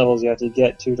point levels you have to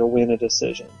get to win a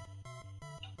decision.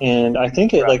 And I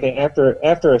think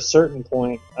after a certain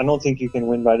point, I don't think you can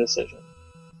win by decision.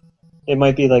 It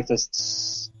might be like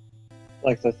this,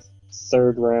 like the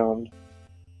 3rd round,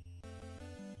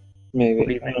 maybe. What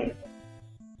do you mean?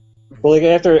 Well, like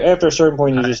after a certain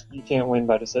point, you can't win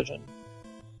by decision.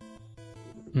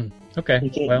 Okay.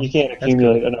 You can't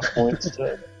accumulate enough points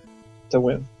to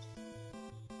win.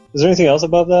 Is there anything else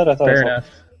above that? I thought. Fair enough.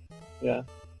 Yeah.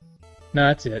 No,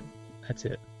 that's it. That's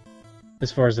it.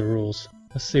 As far as the rules.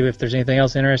 Let's see if there's anything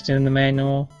else interesting in the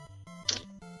manual.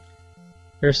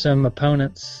 There's some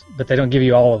opponents, but they don't give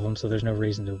you all of them, so there's no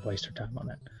reason to waste your time on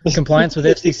that. Compliance with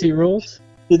FCC rules?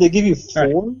 Did they give you 4?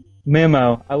 Right.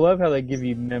 Memo. I love how they give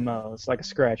you memos, like a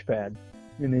scratch pad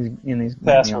in these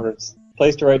passwords.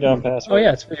 Place to write down passwords. Oh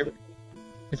yeah, it's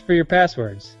for your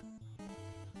passwords.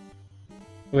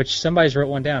 Which somebody's wrote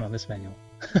one down on this manual.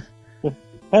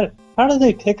 How do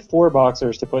they pick 4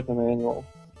 boxers to put in the manual?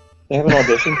 They have an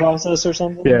audition process or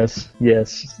something? Yes.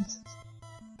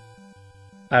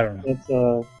 I don't know. It's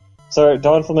sorry,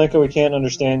 Don Flamenco, we can't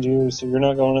understand you, so you're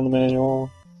not going in the manual.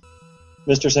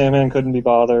 Mr. Sandman couldn't be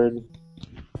bothered.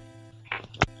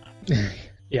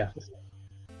 Yeah.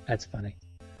 That's funny.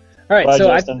 All right, Bye, so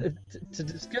Justin. to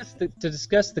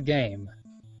discuss the game,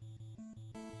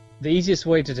 the easiest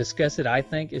way to discuss it, I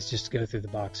think, is just to go through the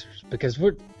boxers, because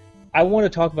I want to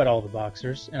talk about all the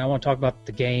boxers, and I want to talk about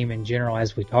the game in general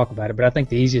as we talk about it, but I think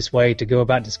the easiest way to go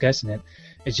about discussing it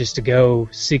is just to go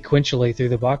sequentially through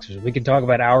the boxers. We can talk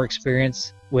about our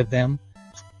experience with them,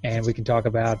 and we can talk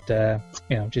about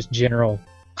just general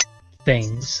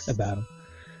things about them.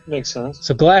 Makes sense.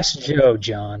 So Glass Joe,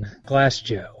 John. Glass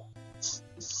Joe.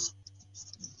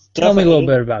 Tell me a little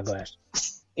bit about Glass.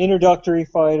 Introductory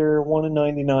fighter,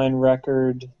 1-99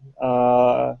 record.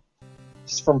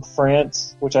 He's from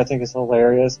France, which I think is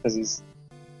hilarious because he's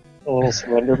a little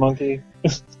surrender monkey.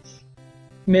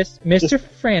 Mr.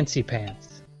 Fancy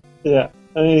Pants. Yeah,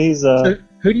 I mean he's. So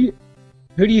who do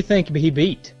you think he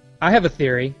beat? I have a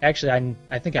theory. Actually,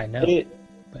 I think I know. If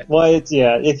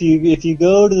you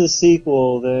go to the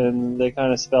sequel, then they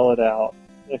kind of spell it out.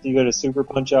 If you go to Super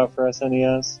Punch Out for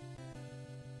SNES,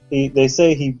 they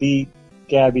say he beat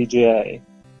Gabby J.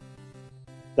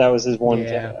 That was his one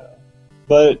KO.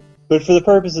 But for the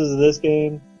purposes of this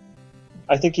game,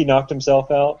 I think he knocked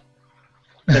himself out,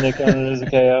 and they counted it as a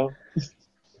KO.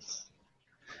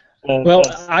 Well,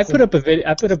 I put up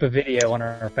a video on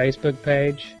our Facebook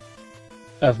page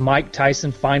of Mike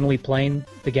Tyson finally playing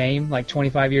the game, like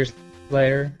 25 years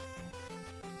later,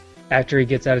 after he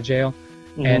gets out of jail,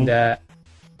 and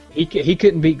he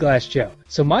couldn't beat Glass Joe.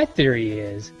 So my theory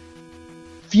is,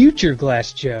 future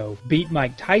Glass Joe beat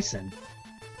Mike Tyson,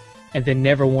 and then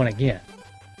never won again.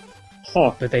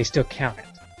 Huh. But they still count it.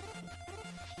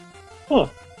 Huh.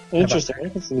 Interesting. I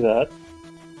can see that.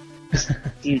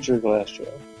 Future Glass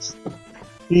Joe.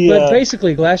 But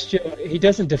basically, Glass Joe, he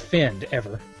doesn't defend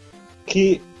ever.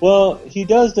 He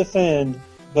does defend,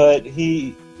 but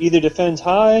he either defends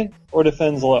high or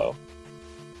defends low.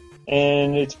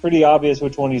 And it's pretty obvious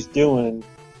which one he's doing.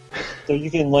 So you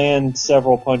can land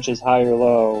several punches high or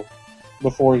low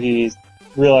before he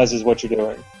realizes what you're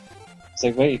doing. It's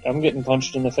like, wait, I'm getting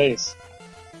punched in the face.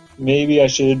 Maybe I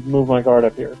should move my guard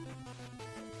up here.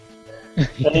 And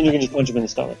then you can just punch him in the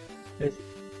stomach.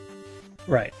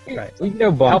 Right. You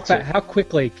know boxers. How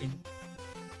quickly can...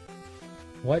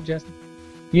 What, Justin?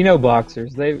 You know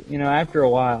boxers. They, after a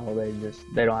while, they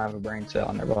don't have a brain cell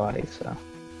in their body, so...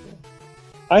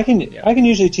 I can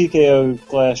usually TKO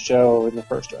Glass Joe in the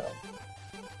first round.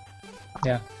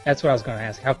 Yeah, that's what I was going to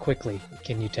ask. How quickly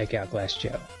can you take out Glass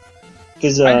Joe?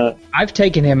 Because I've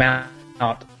taken him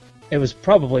out. It was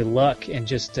probably luck and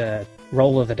just a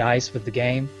roll of the dice with the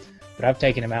game, but I've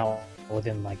taken him out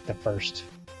within like the first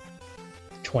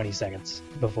 20 seconds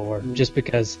before, just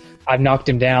because I've knocked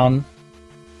him down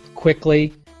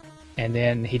quickly, and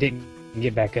then he didn't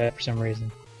get back up for some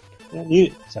reason.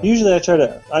 Usually I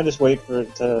just wait for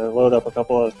it to load up a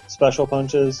couple of special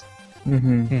punches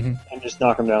and just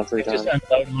knock him down 3 times. Just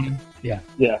unload on him. Yeah.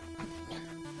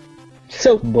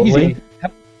 So, Bully. easy.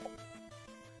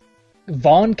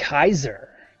 Von Kaiser,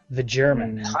 the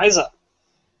German. Kaiser.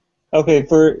 Okay,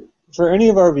 for any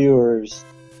of our viewers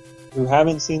who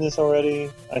haven't seen this already,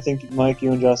 I think Mike,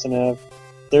 you and Justin have.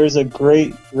 There's a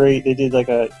great. They did like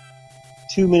a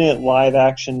 2-minute live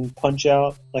action Punch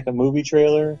Out, like a movie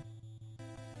trailer,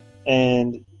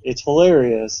 and it's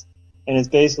hilarious. And it's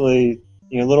basically,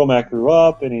 Little Mac grew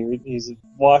up and he's a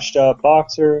washed up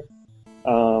boxer,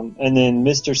 and then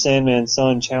Mr. Sandman's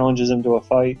son challenges him to a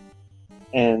fight.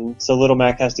 And so Little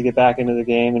Mac has to get back into the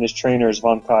game, and his trainer is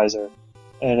Von Kaiser.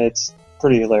 And it's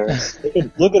pretty hilarious.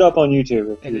 Look it up on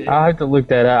YouTube. I'll have to look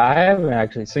that up. I haven't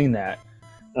actually seen that.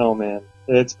 Oh, man.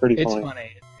 It's pretty funny. It's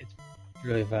funny. It's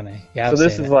really funny. Yeah, so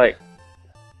this is like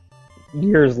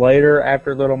years later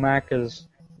after Little Mac this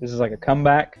is like a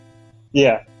comeback?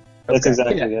 Yeah. That's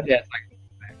exactly it. Yeah,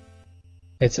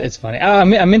 it's funny.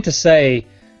 I meant to say,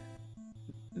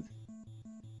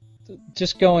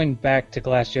 just going back to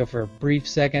Glass Joe for a brief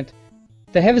second,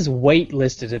 they have his weight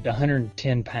listed at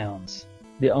 110 pounds.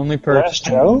 The only person Glass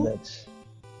Joe? that's...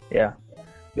 Yeah.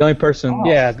 The only person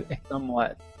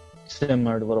somewhat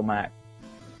similar to Little Mac.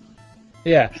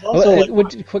 Yeah. Also,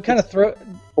 what kind of throw...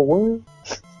 4?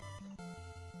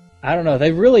 I don't know.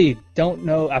 They really don't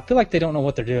know. I feel like they don't know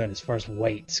what they're doing as far as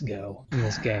weights go in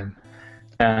this game.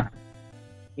 Yeah.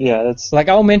 Yeah, that's... Like,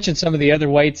 I'll mention some of the other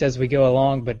weights as we go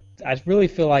along, but I really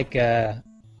feel like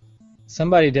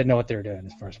somebody didn't know what they were doing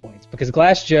as far as weights. Because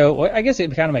Glass Joe, well, I guess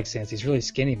it kind of makes sense. He's really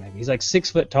skinny, maybe. He's like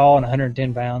 6 foot tall and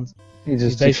 110 pounds.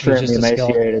 He's basically extremely just a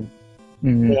skeleton. emaciated.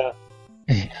 Mm-hmm. Yeah.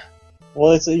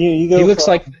 Well, it's you go. He looks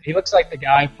like the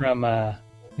guy from.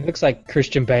 He looks like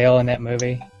Christian Bale in that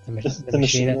movie, The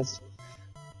Machinist.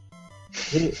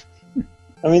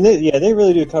 I mean, they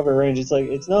really do cover range. It's like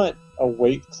it's not a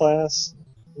weight class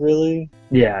really.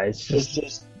 Yeah,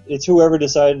 It's whoever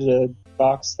decided to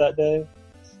box that day.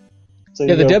 So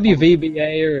yeah, the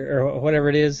WVBA or whatever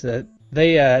it is,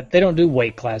 they don't do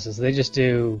weight classes. They just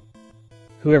do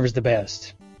whoever's the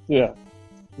best. Yeah.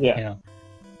 You know.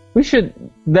 We should.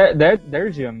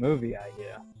 There's your movie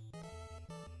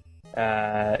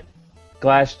idea.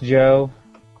 Glass Joe,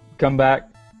 come back.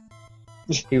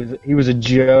 He was a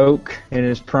joke in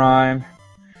his prime.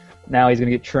 Now he's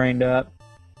gonna get trained up.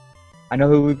 I know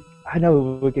who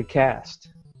we could cast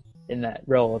in that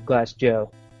role of Glass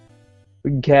Joe.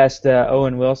 We can cast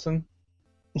Owen Wilson.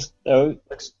 Oh,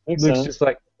 makes sense. Just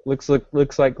like looks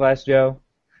like Glass Joe.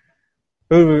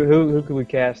 Who could we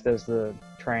cast as the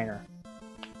trainer?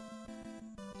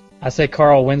 I say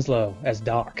Carl Winslow as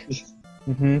Doc.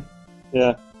 Mm-hmm.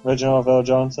 Yeah, Reginald L.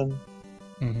 Johnson.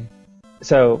 Mm-hmm.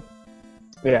 So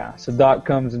Doc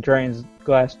comes and trains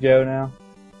Glass Joe now.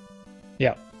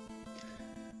 Yeah.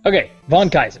 Okay,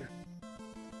 Von Kaiser.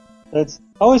 I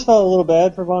always felt a little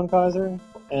bad for Von Kaiser,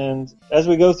 and as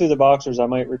we go through the boxers, I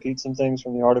might repeat some things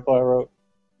from the article I wrote.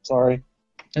 Sorry.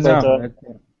 But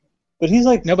he's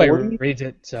like nobody 40? reads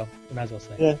it, so you might as well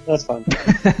say. Yeah, that's fine.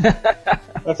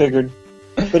 I figured.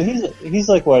 But he's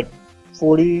like what,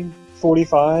 40,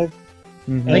 45?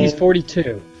 Mm-hmm. I think he's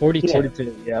 42. 42. Yeah.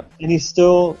 42. Yep. And he's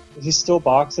still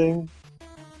boxing.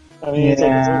 I mean, it's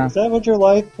like, is that what your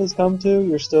life has come to?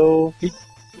 You're still. He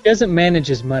doesn't manage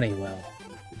his money well.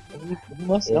 He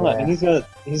must not. And he's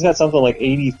got something like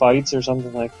 80 fights or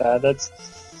something like that. I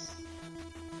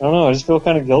don't know. I just feel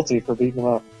kind of guilty for beating him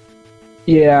up.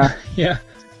 Yeah. Yeah.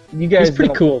 You guys He's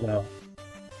pretty cool though.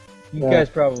 You guys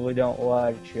probably don't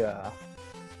watch.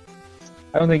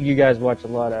 I don't think you guys watch a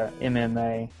lot of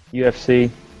MMA, UFC.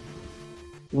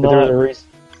 But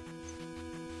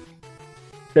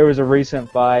there was a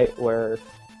recent fight where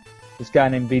this guy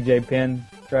named BJ Penn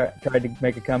tried to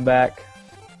make a comeback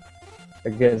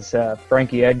against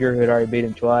Frankie Edgar, who had already beat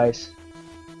him twice.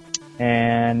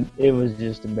 And it was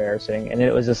just embarrassing. And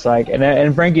it was just like,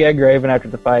 and Frankie Edgar, even after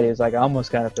the fight, he was like, I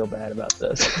almost kind of feel bad about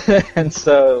this. And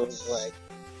so, like,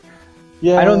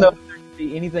 yeah, I don't know if there could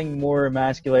be anything more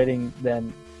emasculating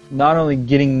than not only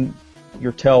getting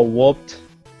your tail whooped,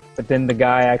 but then the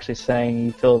guy actually saying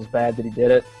he feels bad that he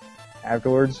did it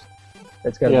afterwards.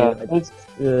 That's gotta be like,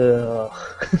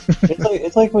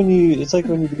 it's like when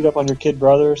you beat up on your kid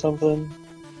brother or something,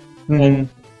 and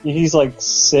he's like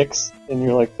 6 and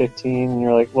you're like 15, and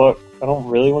you're like, look, I don't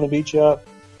really want to beat you up,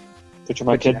 but you're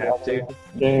my kid brother.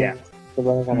 Yeah.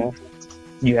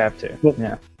 You have to.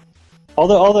 Yeah.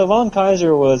 Although Von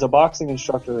Kaiser was a boxing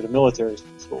instructor at a military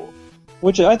school,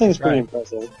 which I think is pretty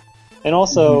impressive. And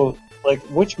also, like,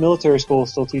 which military school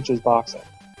still teaches boxing?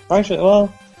 Actually,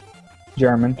 well,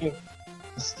 German.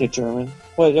 Let's get German.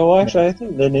 Well, actually, I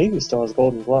think the Navy still has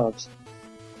golden gloves.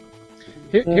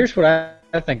 Here's what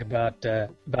I think about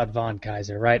Von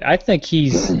Kaiser, right? I think he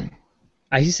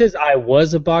says I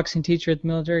was a boxing teacher at the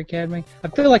military academy. I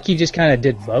feel like he just kind of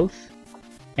did both.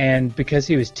 And because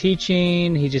he was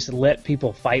teaching, he just let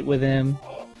people fight with him.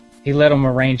 He let them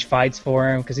arrange fights for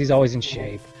him because he's always in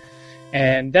shape.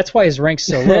 And that's why his rank's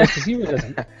so low, because he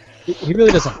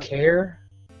really doesn't care.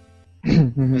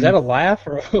 Was that a laugh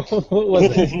or what was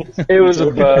it? It was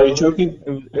a joking.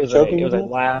 It was a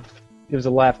laugh. It was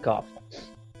a laugh cough.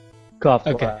 Cough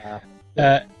laugh.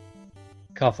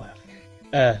 Cough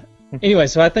laugh. Anyway,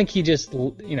 so I think he just,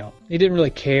 he didn't really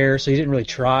care, so he didn't really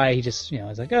try. He just,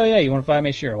 was like, oh yeah, you want to fight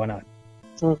me? Sure, why not?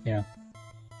 Yeah,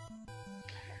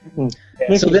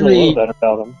 so then a little bit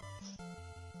about him.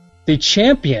 The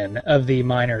champion of the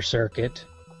minor circuit,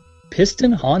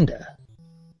 Piston Honda.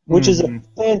 Which is a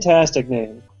fantastic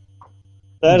name.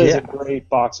 That is a great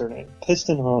boxer name.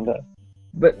 Piston Honda.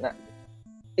 But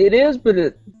it is, but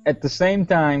at the same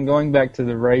time, going back to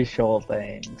the racial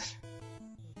things.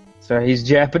 So he's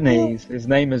Japanese. His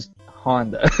name is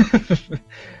Honda.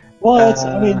 Well,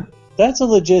 that's a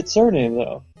legit surname,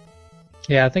 though.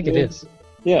 Yeah, I think it is.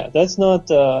 Yeah, that's not...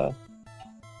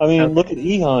 look at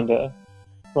E Honda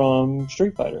from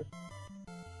Street Fighter.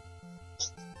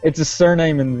 It's a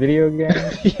surname in video games.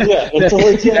 Yeah, it's a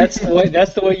legit.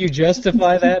 That's the way you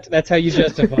justify that. That's how you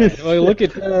justify it. Well, look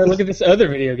at this other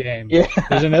video game. Yeah,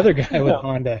 there's another guy with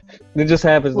Honda. It just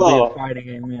happens to be a fighting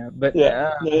game. Yeah, but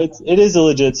it is a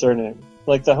legit surname.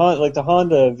 Like the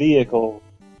Honda vehicle.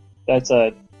 That's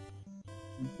a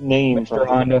name Mr. for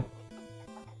Honda.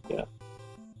 Yeah,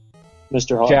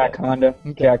 Mr. Honda. Jack Honda.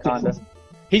 Jack Honda.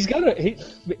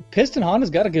 Piston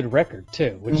Honda's got a good record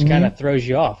too, which kind of throws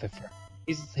you off.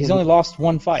 He's only lost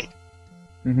one fight.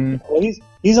 Mm-hmm. Well,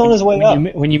 he's on his way up.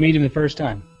 When you meet him the first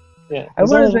time. Yeah, I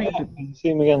wonder if see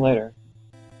him again later.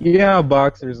 You know how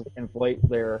boxers inflate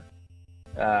their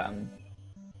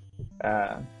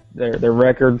their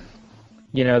record.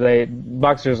 You know,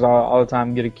 boxers all the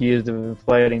time get accused of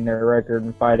inflating their record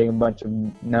and fighting a bunch of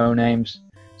no names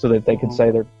so that they could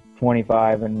say they're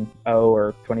 25-0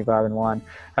 or 25-1.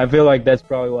 I feel like that's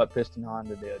probably what Piston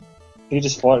Honda did. He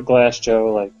just fought Glass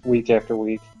Joe like week after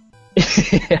week.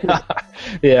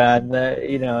 Yeah, and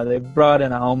they brought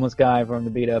in a homeless guy for him to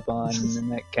beat up on, and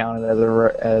that counted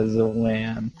as a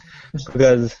win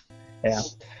because, yeah.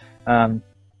 And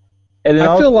then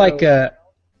I feel like go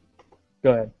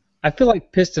ahead. I feel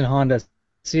like Piston Honda.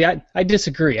 See, I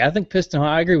disagree. I think Piston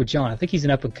Honda. I agree with John. I think he's an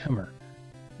up and comer.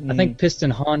 I think Piston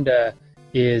Honda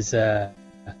is. I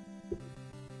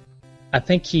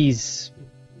think he's.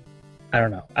 I don't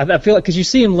know. I feel like because you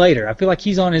see him later, I feel like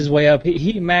he's on his way up.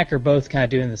 He and Mac are both kind of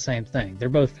doing the same thing. They're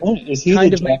both. Is he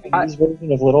the Japanese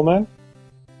version of Little Mac?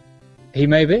 He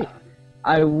may be.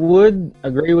 I would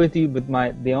agree with you, but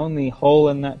the only hole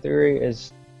in that theory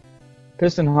is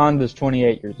Piston Honda's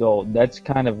 28 years old. That's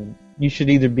kind of, you should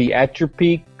either be at your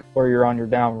peak or you're on your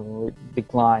downward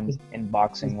decline in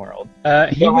boxing world.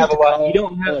 He went to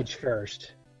college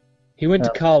first. He went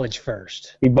to college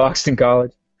first. He boxed in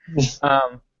college.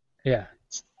 Yeah.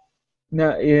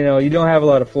 No, you don't have a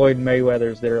lot of Floyd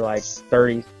Mayweathers that are like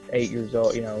 38 years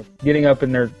old, getting up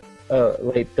in their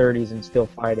late 30s and still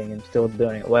fighting and still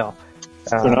doing it well.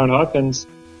 Bernard Hopkins.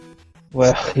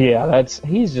 Well, yeah,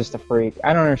 he's just a freak.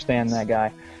 I don't understand that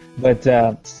guy. But,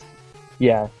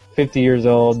 50 years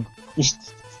old.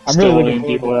 I'm really looking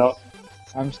people out.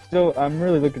 I'm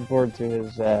really looking forward to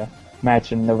his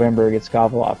match in November against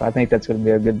Kovalev. I think that's going to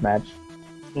be a good match.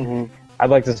 Mm-hmm. I'd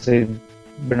like to see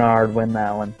Bernard win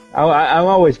that one. I'm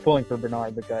always pulling for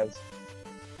Bernard because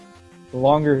the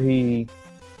longer he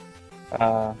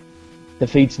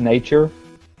defeats nature,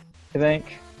 I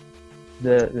think,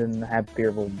 then the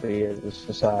happier we'll be as a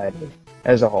society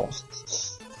as a whole.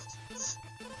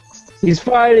 He's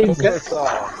fighting for us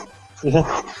all.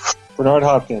 Yeah. Bernard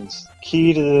Hopkins,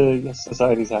 key to the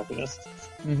society's happiness.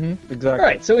 Mm-hmm. Exactly. All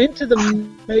right, so into the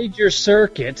major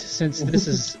circuit, since this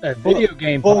is a video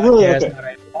game podcast, not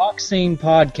a boxing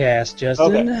podcast,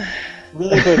 Justin. Okay.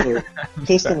 Really quickly,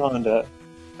 Piston Honda.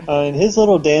 And his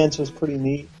little dance was pretty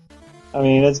neat. I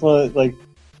mean, it's one of, like,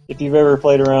 if you've ever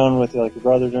played around with like your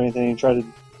brothers or anything, try to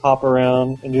hop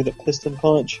around and do the piston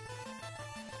punch.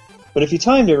 But if you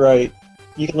timed it right,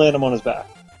 you can land him on his back.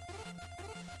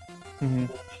 Mm-hmm.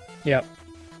 Yep,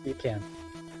 you can.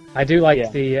 I do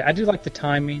like the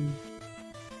timing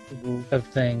of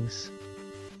things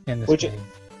in this game.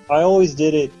 I always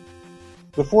did it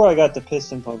before I got the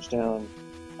piston punch down.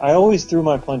 I always threw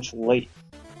my punch late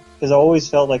because I always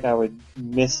felt like I would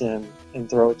miss him and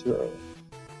throw it too early.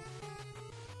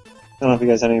 I don't know if you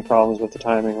guys had any problems with the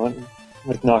timing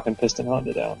with knocking Piston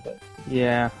Honda down, but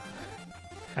yeah.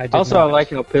 I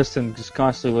like how Piston just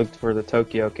constantly looked for the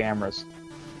Tokyo cameras.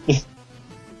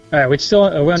 All right,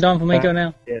 are we on Don Flamenco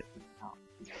now? Yeah.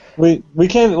 We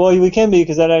can be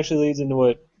because that actually leads into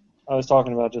what I was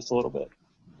talking about just a little bit.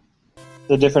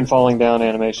 The different falling down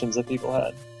animations that people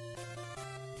had.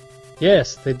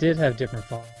 Yes, they did have different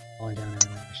falling down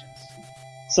animations.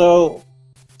 So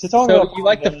about you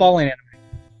like the falling animation?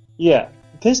 Yeah,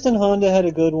 Piston Honda had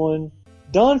a good one.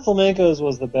 Don Flamenco's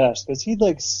was the best because he'd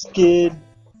like skid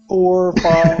 4,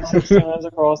 5, 6 times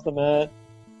across the mat.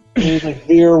 He'd like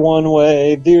veer one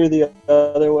way, veer the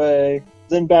other way,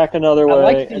 then back another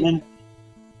way, and then.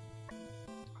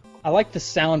 I like the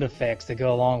sound effects that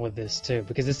go along with this too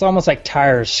because it's almost like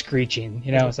tires screeching.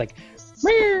 It's like.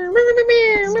 And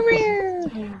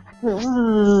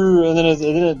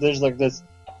then there's like this.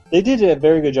 They did a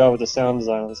very good job with the sound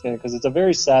design on this game because it's a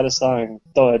very satisfying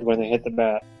thud when they hit the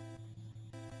mat.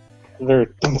 Very.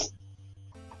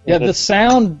 Yeah, the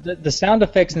sound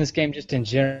effects in this game, just in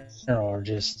general, are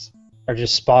just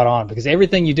spot on because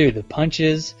everything you do, the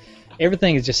punches,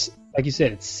 everything is just like you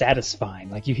said, it's satisfying.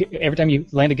 Like every time you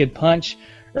land a good punch,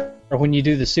 or when you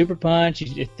do the super punch,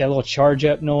 you get that little charge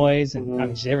up noise,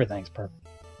 and just everything's perfect.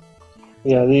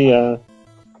 Yeah,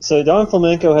 so Don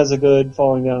Flamenco has a good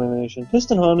falling down animation.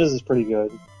 Piston Honda's is pretty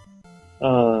good.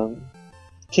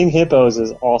 King Hippo's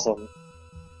is awesome.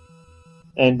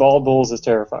 And Bald Bull's is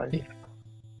terrifying.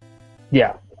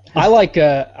 Yeah. I like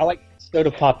Soda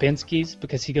Popinski's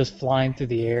because he goes flying through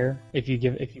the air if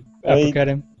you uppercut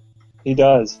him. He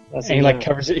does. And he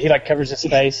covers his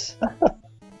face.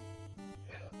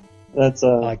 That's I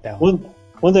like that one.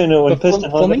 One thing I know when Piston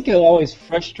Honda Flamenco always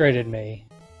frustrated me.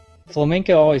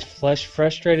 Flamenco always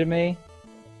frustrated me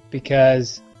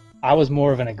because I was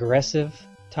more of an aggressive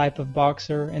type of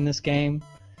boxer in this game.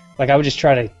 Like I would just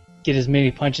try to get as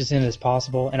many punches in as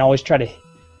possible, and always try to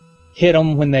hit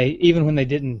them when they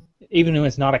didn't even when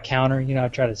it's not a counter, I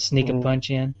try to sneak a punch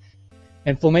in.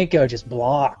 And Flamenco just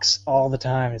blocks all the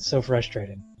time. It's so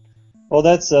frustrating. Well,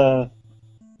 that's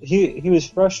he was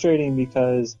frustrating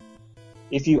because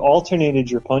if you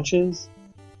alternated your punches,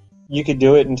 you could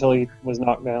do it until he was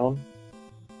knocked down.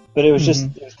 But it was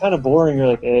it was kind of boring. You're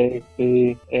like A,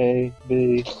 B, A,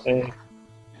 B, A.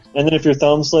 And then if your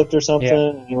thumb slipped or something,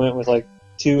 and you went with like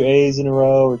 2 A's in a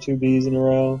row or 2 B's in a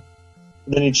row,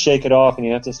 then you'd shake it off and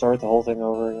you have to start the whole thing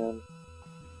over again.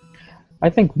 I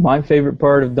think my favorite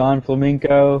part of Don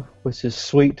Flamenco was his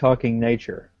sweet-talking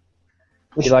nature.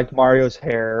 He liked Mario's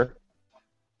hair.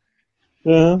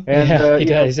 And, he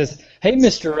does. He says, "Hey,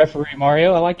 Mr. Referee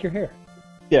Mario, I like your hair."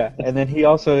 Yeah, and then he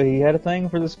had a thing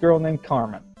for this girl named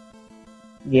Carmen.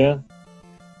 Yeah.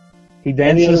 He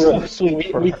dances so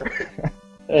sweet for her.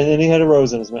 And then he had a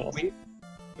rose in his mouth.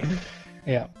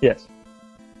 Yeah. Yes.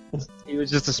 He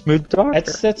was just a smooth talker.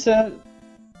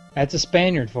 That's a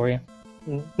Spaniard for you.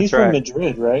 He's from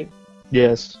Madrid, right?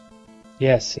 Yes.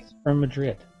 Yes, he's from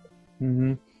Madrid.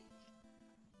 Mm-hmm.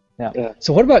 Yeah.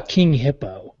 So what about King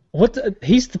Hippo?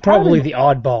 He's probably the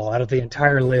oddball out of the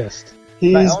entire list.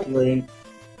 He's great.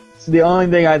 The only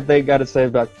thing I think got to say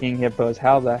about King Hippo is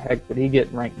how the heck did he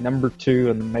get ranked number 2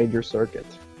 in the major circuit?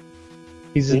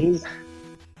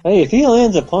 Hey, if he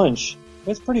lands a punch,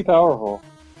 that's pretty powerful.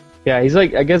 Yeah, he's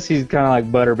like, I guess he's kind of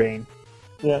like Butterbean.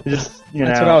 Yeah. That's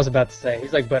what I was about to say.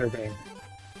 He's like Butterbean.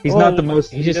 He's not the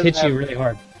most. He just hits you really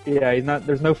hard. Yeah, he's not.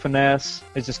 There's no finesse.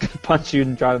 He's just gonna punch you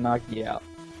and try to knock you out.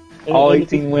 All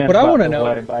 18 wins. What I want to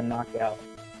know by knockout.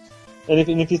 And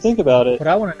if you think about it, what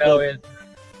I want to know is,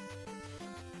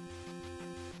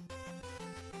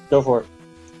 go for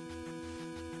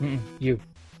it. You.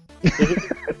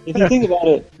 If you think about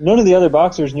it, none of the other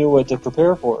boxers knew what to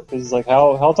prepare for. Because it's like,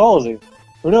 how tall is he?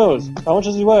 Who knows? How much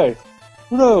does he weigh?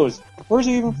 Who knows? Where's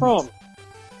he even from?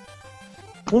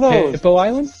 Who knows? Hippo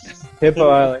Island? Hippo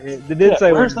Island. They did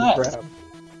say where's that?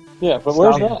 Yeah, but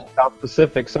where's that? South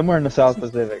Pacific, somewhere in the South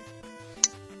Pacific.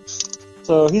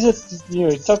 So he's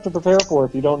he's tough to prepare for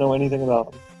if you don't know anything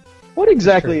about him. What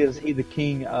exactly is he the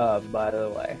king of, by the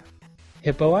way?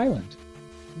 Hippo Island.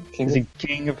 Is he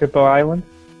king of Hippo Island?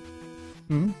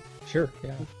 Mm-hmm. Sure,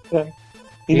 yeah.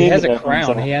 He has a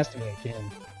crown. He has to be a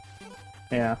king.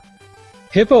 Yeah.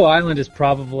 Hippo Island is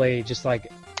probably just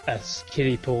like a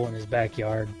kiddie pool in his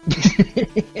backyard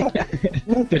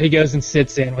that he goes and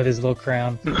sits in with his little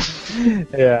crown.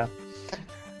 Yeah.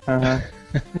 Uh-huh.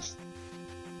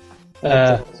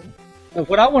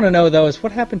 What I want to know, though, is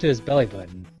what happened to his belly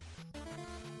button?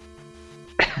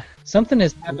 Something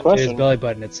has happened to his belly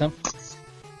button. It's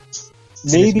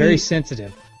very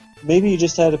sensitive. Maybe he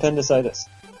just had appendicitis.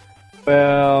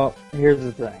 Well, here's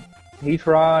the thing. He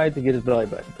tried to get his belly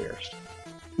button pierced.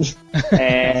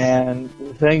 And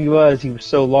the thing was, he was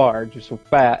so large, or so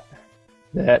fat,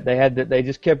 that they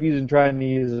just kept trying to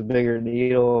use a bigger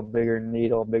needle,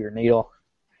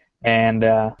 and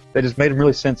they just made him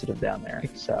really sensitive down there.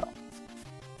 So,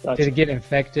 did it get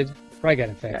infected? Probably got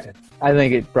infected. I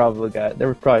think it probably there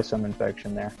was probably some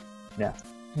infection there. Yeah.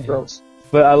 Gross.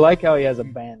 But I like how he has a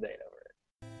Band-Aid over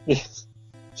it. Yeah.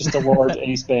 Just a large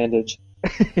ace bandage.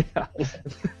 Yeah.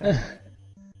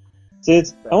 See,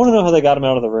 I want to know how they got him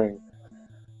out of the ring.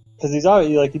 Because he's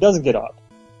obviously, he doesn't get up.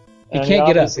 He can't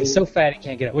get up. He's so fat he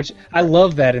can't get up. Which, I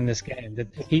love that in this game. That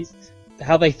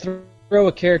how they throw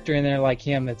a character in there like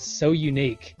him that's so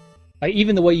unique. Like,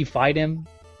 even the way you fight him,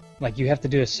 like, you have to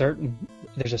do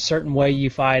there's a certain way you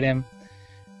fight him.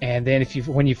 And then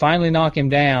when you finally knock him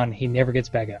down, he never gets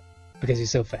back up. Because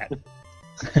he's so fat.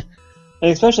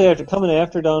 And especially after coming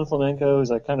after Don Flamenco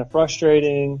is kind of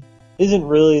frustrating. Isn't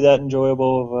really that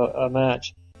enjoyable of a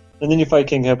match. And then you fight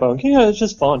King Hippo. Yeah, it's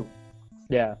just fun.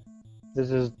 Yeah. It's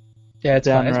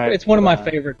fun. It's one of my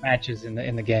favorite matches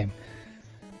in the game.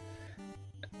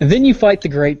 And then you fight the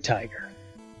Great Tiger.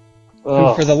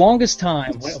 Who, for the longest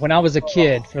time, when I was a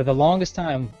kid,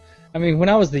 when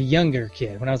I was the younger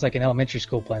kid, when I was in elementary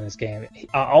school playing this game,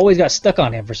 I always got stuck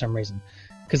on him for some reason.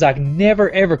 Because I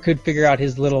never, ever could figure out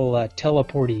his little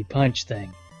teleporty punch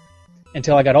thing.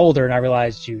 Until I got older and I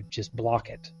realized you just block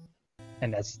it.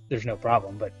 And there's no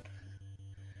problem, but...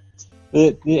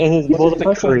 the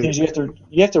question is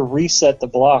you have to reset the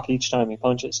block each time he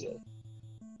punches you.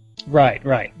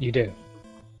 Right, you do.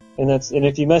 And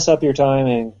if you mess up your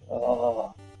timing,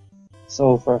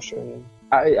 so frustrating.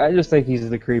 I just think he's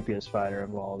the creepiest fighter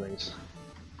of all these.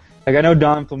 I know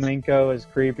Don Flamenco is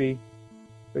creepy,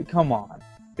 but come on.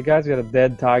 The guy's got a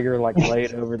dead tiger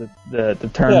laid over the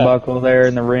turnbuckle there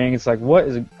in the ring. It's like, what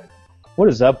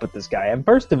is up with this guy? And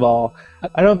first of all,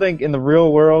 I don't think in the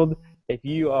real world, if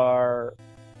you are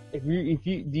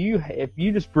if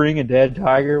you just bring a dead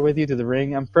tiger with you to the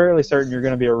ring, I'm fairly certain you're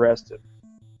going to be arrested.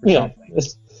 Yeah.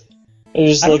 It's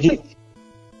just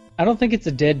I don't think it's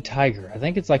a dead tiger. I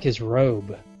think it's like his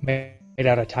robe made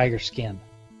out of tiger skin,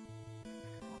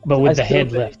 but with the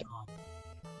head left on.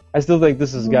 I still think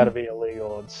this has got to be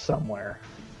illegal somewhere.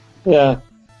 Yeah.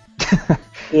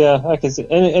 Yeah, I can see.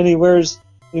 And he wears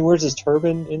his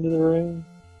turban into the ring.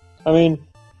 I mean,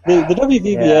 the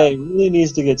WVBA really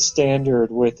needs to get standard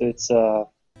with its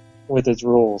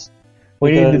rules.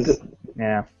 Because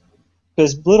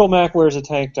Little Mac wears a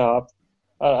tank top.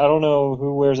 I don't know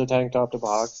who wears a tank top to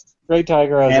box. Great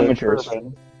Tiger has a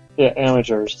turban. Yeah,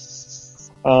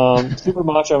 amateurs. Super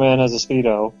Macho Man has a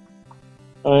Speedo.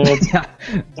 I mean,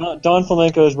 Don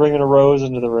Flamenco is bringing a rose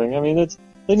into the ring. I mean,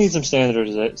 they need some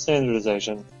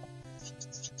standardization.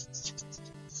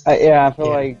 I feel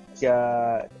like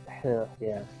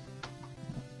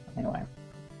Anyway.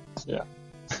 Yeah.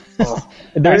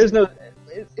 There is no.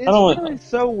 It's really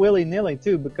so willy-nilly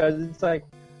too, because it's like,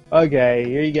 okay,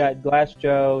 here you got Glass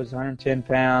Joe, who's 110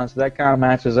 pounds. So that kind of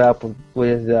matches up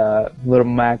with Little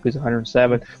Mac, who's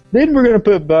 107. Then we're gonna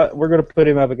put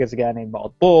him up against a guy named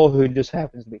Bald Bull, who just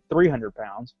happens to be 300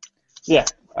 pounds. Yeah.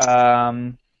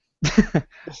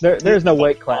 There's no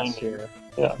weight class here.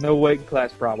 Yeah. No weight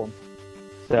class problem.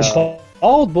 So.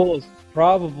 Bald Bull is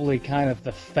probably kind of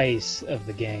the face of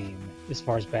the game as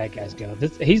far as bad guys go.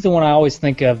 He's the one I always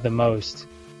think of the most.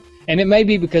 And it may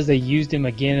be because they used him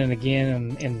again and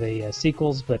again in the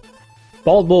sequels, but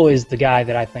Bald Bull is the guy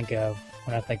that I think of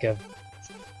when I think of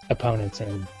opponents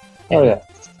and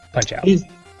Punch Out.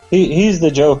 He's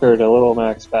the Joker to Little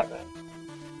Mac's Batman.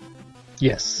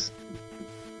 Yes.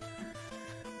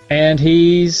 And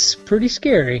he's pretty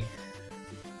scary.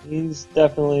 He's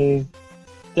definitely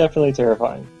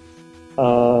terrifying.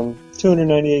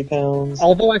 298 pounds.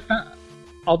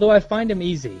 Although I find him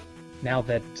easy now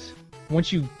that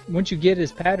once you get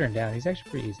his pattern down, he's actually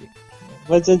pretty easy.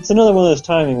 But it's another one of those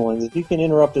timing ones. If you can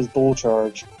interrupt his bull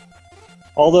charge,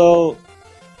 although,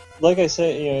 like I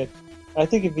say, I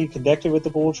think if he connected with the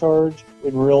bull charge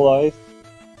in real life,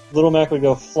 Little Mac would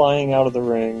go flying out of the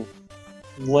ring,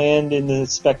 land in the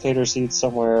spectator seat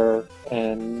somewhere,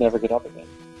 and never get up again.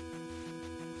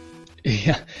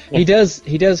 Yeah, he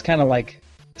does kind of like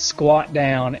squat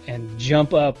down and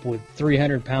jump up with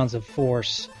 300 pounds of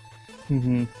force.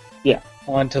 Mm-hmm. Yeah,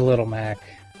 onto Little Mac.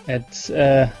 It's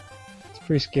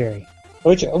pretty scary.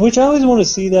 Which I always want to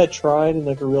see that tried in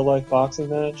like a real life boxing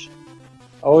match.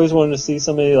 I always wanted to see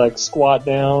somebody like squat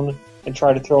down and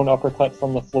try to throw an uppercut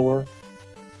from the floor.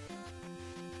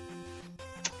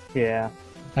 Yeah,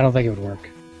 I don't think it would work.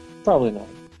 Probably not.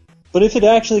 But if it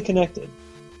actually connected.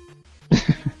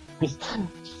 I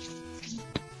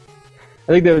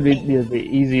think that would be the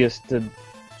easiest to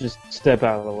just step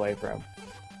out of the way from.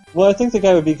 Well, I think the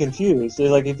guy would be confused.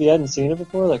 Like, if he hadn't seen it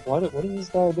before, like, what is this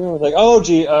guy doing? Like, oh,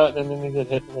 gee, and then he get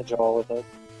hit in the jaw with a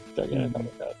gigantic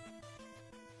uppercut.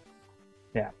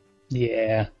 Yeah.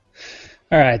 Yeah.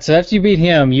 All right, so after you beat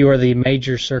him, you are the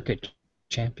major circuit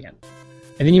champion.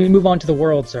 And then you move on to the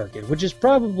world circuit, which is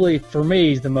probably, for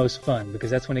me, the most fun, because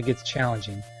that's when it gets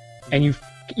challenging. And you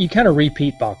kind of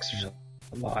repeat boxers a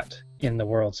lot in the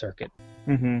world circuit.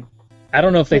 Mm-hmm. I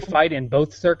don't know if they fight in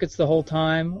both circuits the whole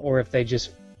time, or if they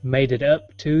just made it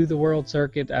up to the world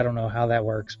circuit. I don't know how that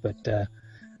works, but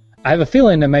I have a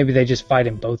feeling that maybe they just fight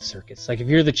in both circuits. Like, if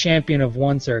you're the champion of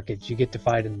one circuit, you get to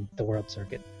fight in the world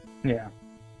circuit. Yeah.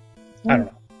 I don't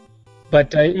know.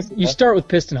 But you start with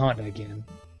Piston Honda again.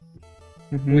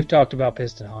 Mm-hmm. We've talked about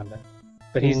Piston Honda,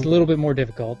 but he's a little bit more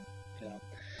difficult.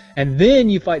 And then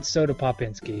you fight Soda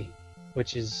Popinski,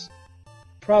 which is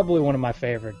probably one of my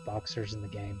favorite boxers in the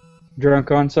game. Drunk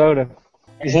on soda.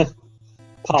 Yeah.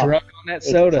 Pop. Drunk on that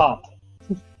soda. Pop.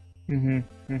 Mm-hmm.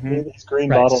 Mm-hmm. It's green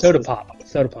Right, bottles. Soda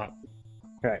Pop.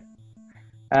 Right.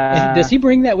 And does he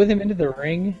bring that with him into the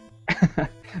ring? I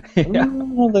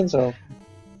don't think so.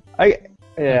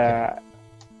 Yeah.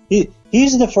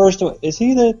 He's the first one. Is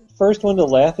he the first one to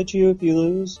laugh at you if you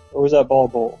lose? Or was that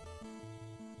Bald Bull?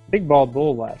 Big Bald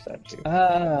Bull laughs at you.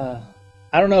 I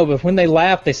don't know, but when they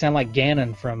laugh, they sound like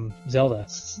Ganon from Zelda.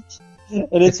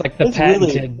 And it's like the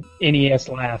patented NES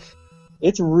laugh.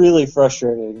 It's really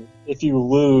frustrating if you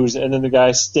lose and then the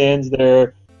guy stands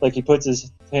there, like he puts his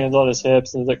hands on his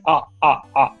hips and he's like,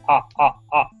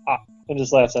 and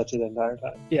just laughs at you the entire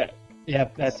time. Yeah,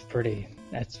 that's pretty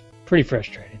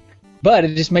frustrating. But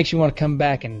it just makes you want to come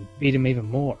back and beat him even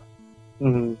more.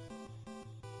 Mm-hmm.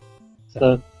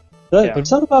 So,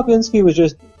 Soda Popinski was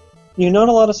just, not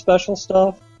a lot of special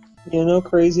stuff, no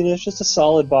craziness, just a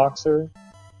solid boxer.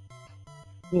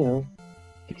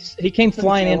 He came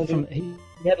flying in from. He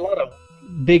had a lot of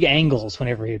big angles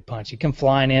whenever he would punch. He'd come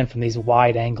flying in from these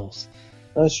wide angles.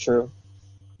 That's true.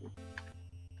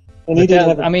 And But he did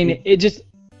that- have.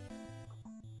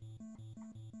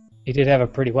 He did have a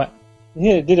pretty what?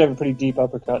 He did have a pretty deep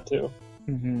uppercut too.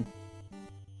 Mm-hmm.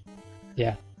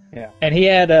 Yeah. Yeah. And he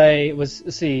had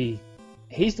let's see,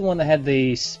 he's the one that had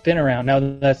the spin around.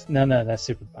 No, that's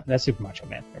Super Macho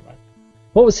Man. Never mind.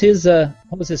 What was his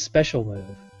special move?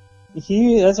 That's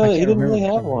I why he can't didn't really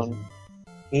remember have for some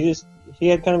one. He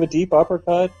had kind of a deep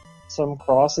uppercut, some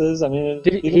crosses. I mean,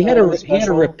 He had a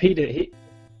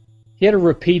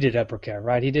repeated uppercut,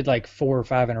 right? He did like 4 or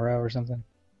 5 in a row or something.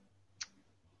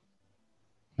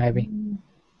 Maybe.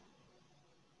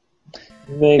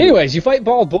 Maybe. Anyways, you fight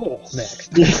Bald Bull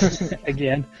next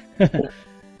again,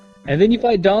 and then you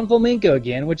fight Don Flamenco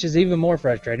again, which is even more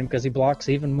frustrating because he blocks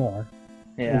even more.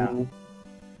 Yeah.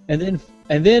 Mhm.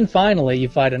 And then finally you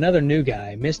fight another new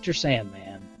guy, Mr.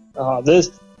 Sandman.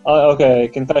 Okay,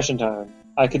 confession time.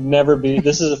 I could never beat.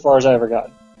 This is as far as I ever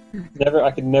got.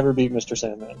 I could never beat Mr.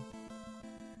 Sandman.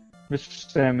 Mr.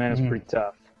 Sandman is pretty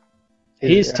tough.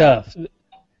 He's tough.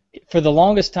 For the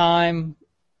longest time,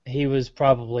 he was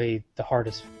probably the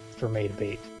hardest for me to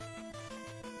beat.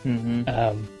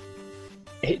 Mm-hmm.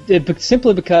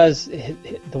 Simply because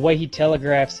the way he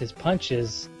telegraphs his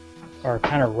punches are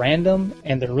kind of random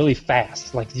and they're really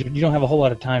fast. Like you don't have a whole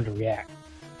lot of time to react.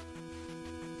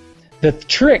 The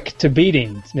trick to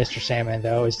beating Mr. Sandman,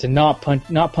 though, is to not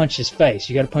punch his face.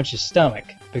 You got to punch his stomach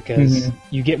because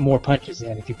you get more punches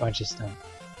in if you punch his stomach.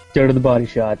 Go to the body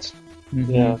shots.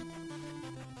 Mm-hmm. Yeah.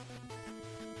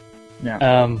 Yeah.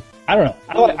 I don't know.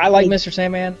 I like Mr.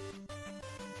 Sandman.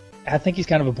 I think he's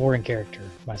kind of a boring character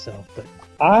myself, but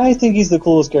I think he's the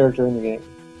coolest character in the game.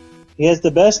 He has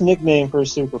the best nickname for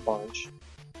his Super Punch,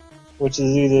 which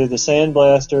is either the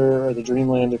Sandblaster or the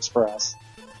Dreamland Express.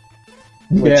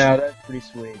 Yeah, that's pretty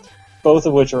sweet. Both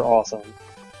of which are awesome.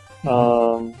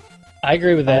 I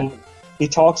agree with that. He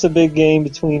talks a big game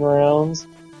between rounds.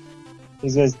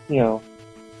 He's gonna,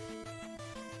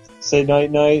 say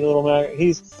night night, little Mac.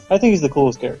 I think he's the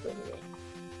coolest character in the game.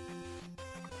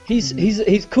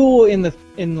 He's cool in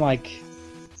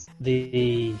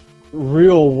the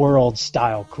real world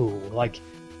style cool. Like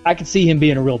I could see him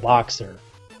being a real boxer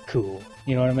cool.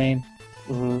 You know what I mean?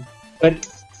 Mm-hmm. But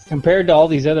compared to all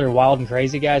these other wild and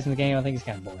crazy guys in the game, I think he's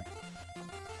kind of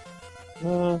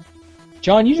boring.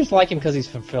 John, you just like him because he's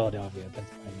from Philadelphia,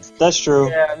 Pennsylvania. That's true.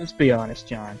 Yeah, just be honest,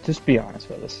 John. Just be honest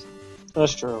with us.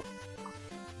 That's true.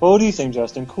 Well, what do you think,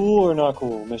 Justin? Cool or not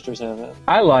cool, Mr. Sandman?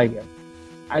 I like him.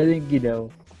 I think,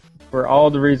 for all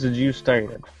the reasons you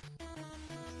stated.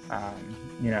 I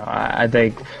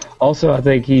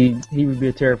think he would be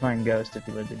a terrifying ghost if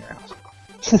he lived in your house.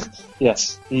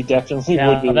 Yes, he definitely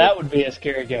Now, would be. that would be a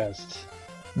scary ghost.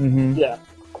 Mm-hmm. Yeah.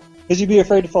 Because you'd be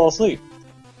afraid to fall asleep.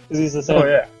 Because he's the Sandman.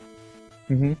 Oh, yeah.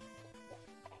 Mm-hmm.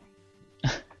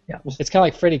 Yeah, it's kind of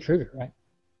like Freddy Krueger, right?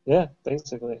 Yeah,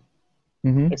 basically.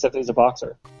 Mm-hmm. Except he's a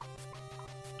boxer.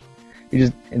 He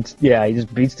just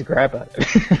beats the crap out of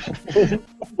it.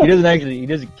 He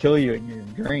doesn't kill you in your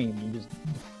dream.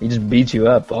 He just beats you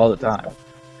up all the time.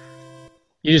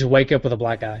 You just wake up with a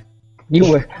black eye.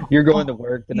 You're going to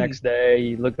work the next day,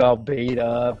 you look all beat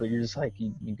up, or you're just like,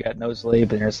 you got no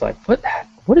sleep, and you're just like,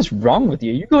 what is wrong with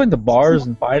you? You going to bars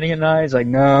and fighting at night? It's like,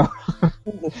 no.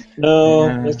 No,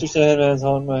 Yeah. Mr. Sandman's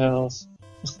haunting my house.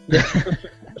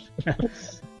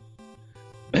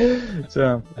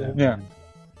 So, yeah.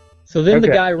 So then the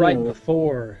Okay. guy right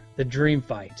before the dream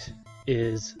fight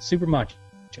is Super Macho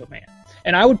Man.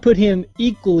 And I would put him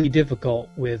equally difficult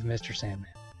with Mr. Sandman.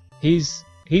 He's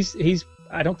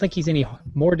I don't think he's any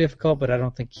more difficult, but I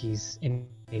don't think he's any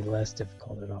less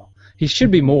difficult at all. He should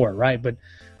be more, right? But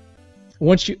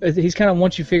once you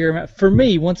figure him out. For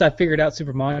me, once I figured out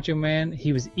Super Macho Man,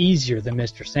 he was easier than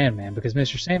Mr. Sandman because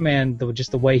Mr. Sandman,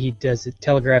 just the way he does it,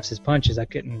 telegraphs his punches,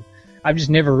 I've just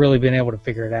never really been able to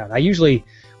figure it out.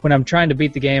 When I'm trying to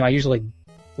beat the game, I usually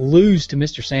lose to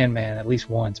Mr. Sandman at least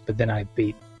once, but then I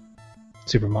beat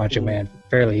Super Macho Man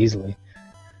fairly easily.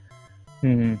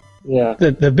 Mm-hmm. Yeah.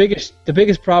 The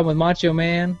biggest problem with Macho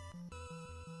Man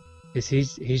is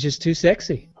he's just too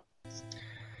sexy.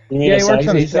 You mean Yeah, he works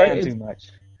on his he's- tan he's- too much.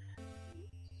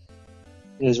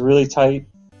 his really tight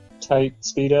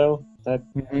Speedo? That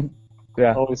Mm-hmm.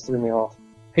 Yeah. always threw me off.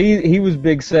 He was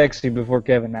big sexy before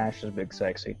Kevin Nash was big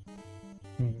sexy.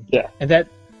 Yeah. And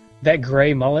that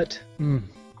gray mullet.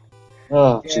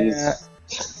 Oh, Yeah. jeez.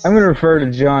 I'm going to refer to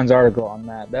John's article on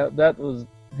that. That was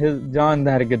John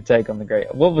had a good take on the gray.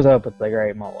 What was up with the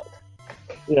gray mullet?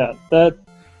 Yeah, that.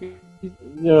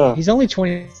 Yeah. He's only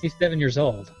 27 years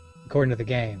old, according to the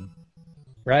game,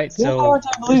 right? I have a hard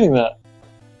time believing that.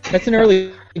 That's an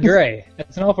early gray.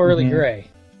 That's an awful early gray.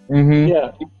 Mm-hmm.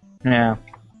 Yeah. Yeah.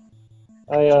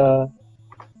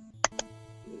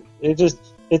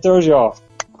 It throws you off,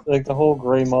 like the whole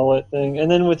gray mullet thing,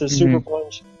 and then with the super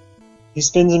punch, he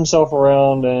spins himself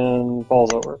around and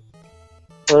falls over,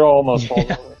 or almost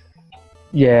falls over.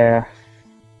 Yeah.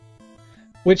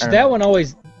 Which that one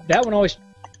always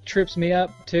trips me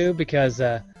up too, because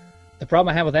the problem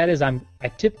I have with that is I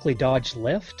typically dodge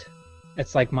left.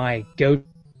 It's like my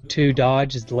go-to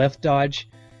dodge is left dodge.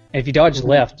 And if you dodge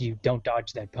left, you don't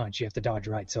dodge that punch. You have to dodge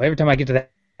right. So every time I get to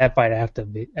that fight, I have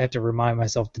to remind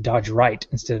myself to dodge right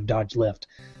instead of dodge left.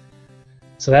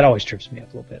 So that always trips me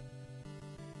up a little bit.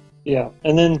 Yeah,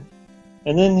 and then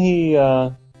he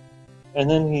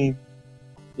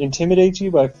intimidates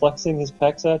you by flexing his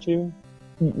pecs at you,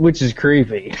 which is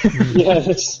creepy. Yeah,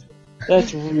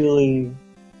 that's really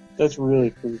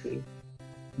creepy.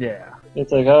 Yeah.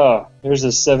 It's like, here's a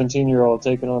 17-year-old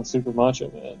taking on Super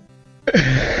Macho Man.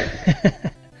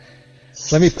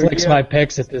 Let me flex my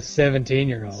pecs at this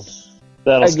 17-year-old.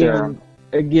 That'll scare him.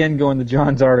 Again, going to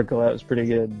John's article, that was pretty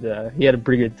good. He had a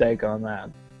pretty good take on that.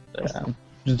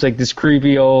 Just like this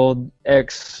creepy old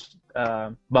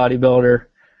ex-bodybuilder.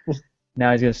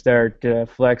 Now he's going to start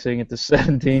flexing at the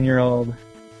 17-year-old.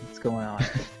 What's going on?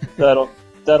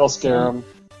 That'll scare him.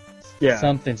 Yeah.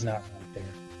 Something's not right there.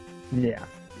 Yeah.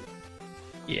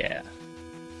 Yeah.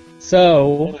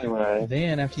 So anyway,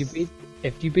 then if you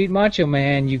beat Macho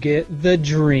Man, you get the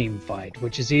Dream fight,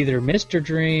 which is either Mr.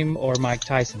 Dream or Mike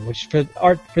Tyson. Which for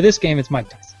this game, it's Mike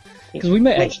Tyson. Because we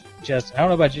may, Justin, I don't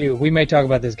know about you, we may talk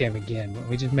about this game again.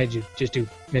 We just made you just do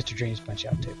Mr. Dream's Punch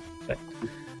Out too, but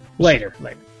later.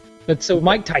 But so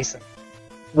Mike Tyson.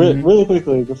 Really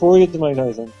quickly before we get to Mike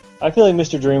Tyson, I feel like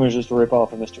Mr. Dream was just a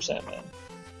ripoff of Mr. Sandman.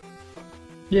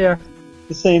 Yeah.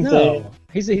 The same thing.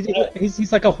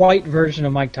 He's like a white version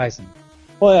of Mike Tyson.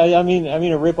 Well, I mean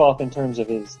a ripoff in terms of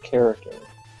his character.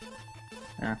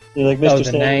 Yeah. Like Mr.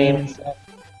 Sandman. Name and stuff.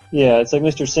 Yeah, it's like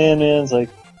Mr. Sandman's like,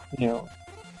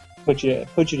 put you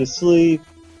to sleep.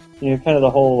 Kind of the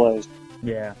whole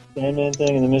Sandman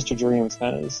thing, and the Mr. Dream is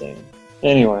kind of the same.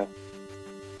 Anyway,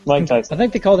 Mike Tyson. I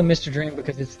think they called him Mr. Dream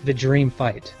because it's the dream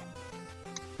fight,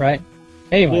 right?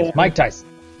 Anyways, Mike Tyson.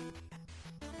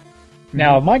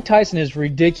 Now, Mike Tyson is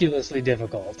ridiculously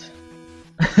difficult.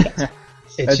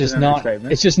 It's just not.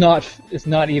 It's just not. It's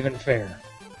not even fair,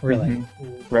 really.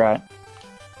 Mm-hmm. Right.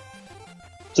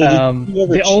 So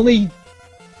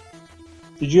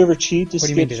did you ever cheat to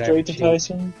skip straight to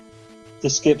Tyson? To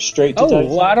skip straight to Tyson?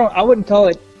 Well, I wouldn't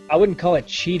call it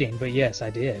cheating, but yes, I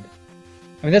did.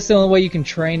 I mean, that's the only way you can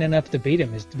train enough to beat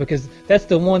him, is because that's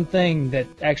the one thing that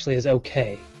actually is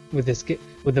okay with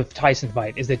the Tyson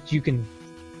fight, is that you can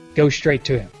go straight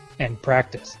to him and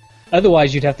practice.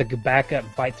 Otherwise, you'd have to go back up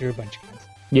and fight through a bunch of guys.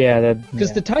 Yeah,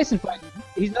 because the Tyson fight,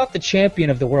 he's not the champion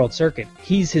of the world circuit.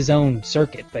 He's his own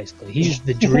circuit, basically. He's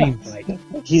the dream fight.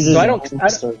 He's his own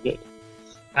circuit.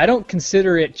 I don't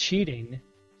consider it cheating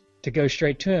to go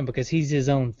straight to him because he's his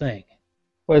own thing.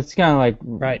 Well, it's kind of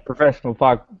like professional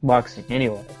boxing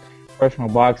anyway. Professional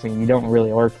boxing, you don't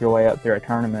really work your way up through a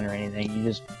tournament or anything. You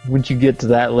just, once you get to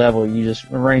that level, you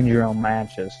just arrange your own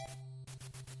matches.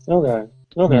 Okay,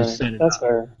 that's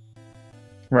fair.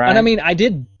 Right. And I mean, I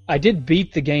did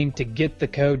beat the game to get the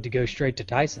code to go straight to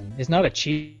Tyson. It's not a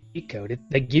cheat code.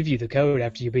 They give you the code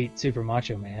after you beat Super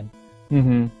Macho Man.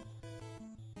 Mm-hmm.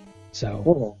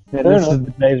 So this is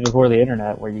the days before the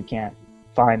internet where you can't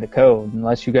find the code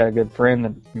unless you got a good friend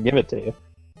that can give it to you.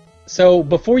 So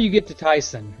before you get to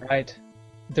Tyson, right?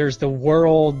 There's the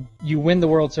world. You win the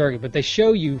world circuit, but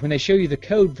when they show you the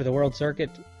code for the world circuit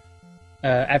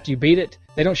after you beat it,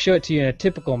 they don't show it to you in a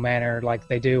typical manner like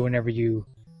they do whenever you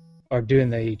are doing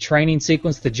the training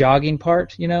sequence, the jogging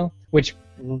part, which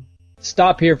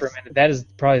stop here for a minute. That is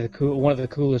probably one of the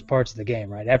coolest parts of the game,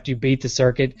 right? After you beat the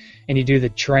circuit and you do the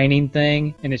training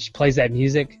thing and it plays that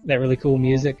music, that really cool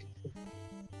music.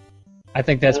 I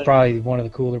think that's probably one of the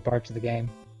cooler parts of the game.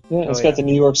 Yeah, it's got the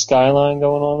New York skyline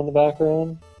going on in the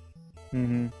background.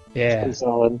 Mm-hmm. Yeah. It's pretty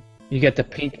solid. You get the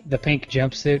pink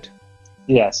jumpsuit.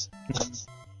 Yes.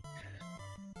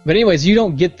 But anyways, you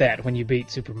don't get that when you beat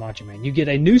Super Macho Man. You get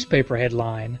a newspaper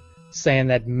headline saying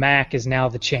that Mac is now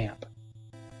the champ.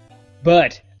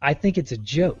 But I think it's a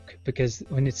joke because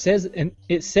when it says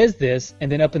this,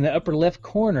 and then up in the upper left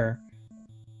corner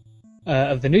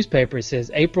of the newspaper it says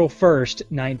April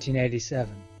 1st,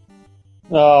 1987.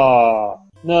 Oh,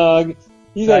 no,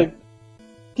 you gotta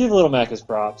give Little Mac his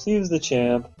props. He was the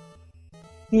champ.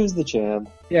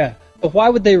 Yeah. But why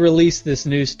would they release this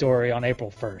news story on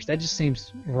April 1st? That just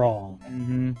seems wrong.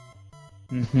 Mm-hmm.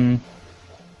 Mm-hmm.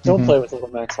 Don't play with Little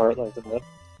Mac's heart like that.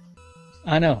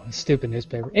 I know, stupid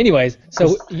newspaper. Anyways,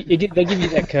 so they give you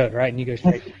that code, right? And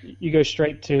you go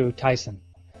straight to Tyson.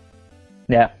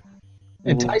 Yeah.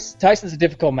 And Tyson's a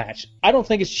difficult match. I don't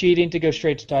think it's cheating to go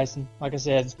straight to Tyson. Like I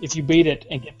said, if you beat it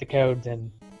and get the code,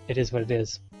 then it is what it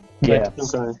is. Yeah.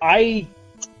 Okay.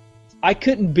 I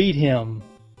couldn't beat him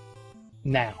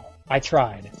now. I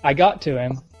tried. I got to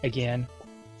him again,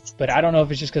 but I don't know if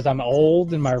it's just because I'm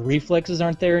old and my reflexes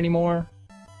aren't there anymore.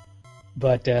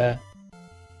 But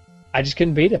I just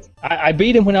couldn't beat him. I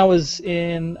beat him when I was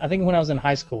in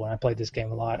high school, and I played this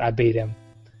game a lot. I beat him.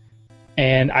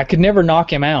 And I could never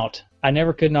knock him out. I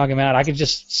never could knock him out. I could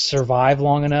just survive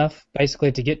long enough,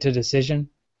 basically, to get to a decision.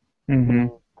 Mm-hmm.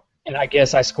 And I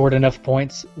guess I scored enough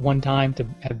points one time to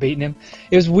have beaten him.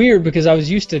 It was weird because I was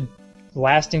used to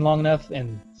lasting long enough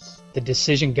and the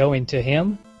decision going to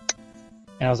him.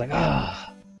 And I was like,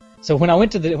 ah. So when it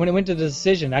went to the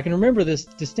decision, I can remember this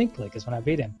distinctly because when I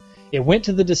beat him, it went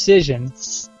to the decision,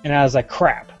 and I was like,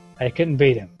 crap, I couldn't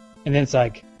beat him. And then it's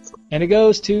like, and it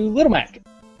goes to Little Mac.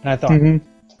 And I thought, I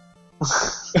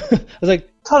was like,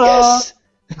 ta-da!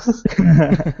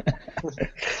 Yes!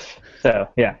 So,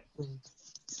 yeah.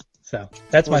 So,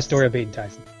 that's my story of beating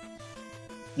Tyson.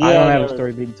 Yeah, I don't have a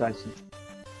story beating Tyson.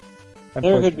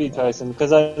 Never could beat Tyson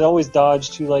because I'd always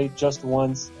dodge too late just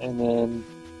once, and then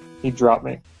he'd drop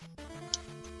me.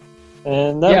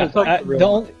 And that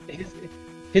was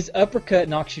his uppercut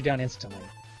knocks you down instantly.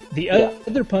 The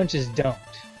other punches don't.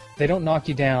 They don't knock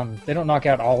you down. They don't knock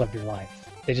out all of your life.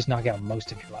 They just knock out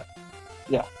most of your life.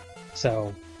 Yeah.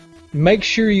 So make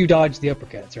sure you dodge the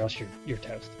uppercuts, or else you're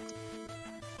toast.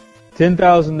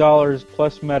 $10,000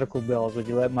 plus medical bills would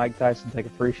you let Mike Tyson take a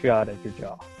free shot at your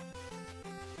jaw?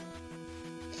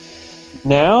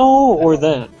 Now or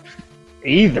then?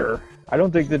 Either. I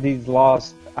don't think that he's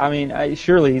lost. I mean,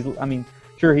 sure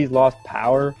he's lost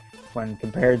power when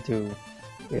compared to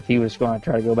if he was going to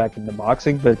try to go back into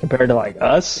boxing, but compared to like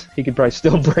us, he could probably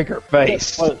still break our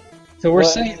face. So we're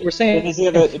saying does he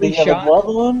have a glove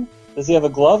on? Does he have a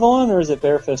glove on, or is it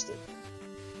barefisted?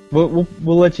 We'll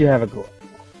let you have a glove.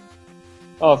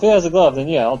 Oh, if he has a glove, then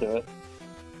yeah, I'll do it.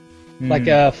 Like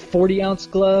a 40-ounce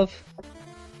glove.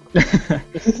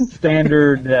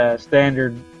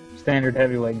 standard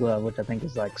heavyweight glove, which I think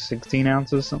is like 16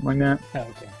 ounces, something like that.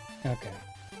 Okay.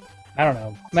 I don't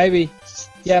know. Maybe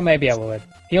I would.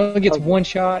 He only gets one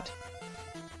shot.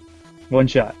 One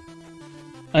shot.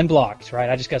 Unblocked, right?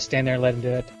 I just got to stand there and let him do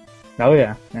it. Oh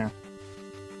yeah.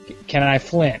 Can I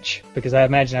flinch? Because I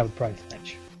imagine I would probably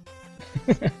flinch.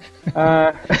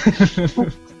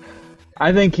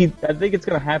 I think it's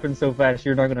going to happen so fast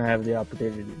you're not going to have the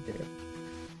opportunity to do it.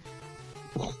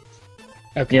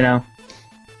 Okay. You know?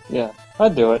 Yeah,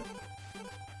 I'd do it.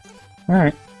 All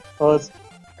right. Well, it's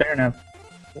fair enough.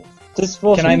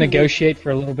 Can I negotiate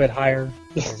for a little bit higher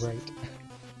rate?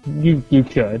 You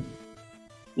could.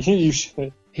 You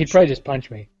should. He'd probably just punch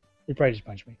me.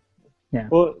 Yeah.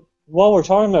 Well, while we're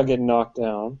talking about getting knocked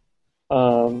down,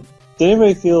 did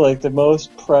anybody feel like the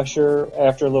most pressure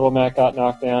after Little Mac got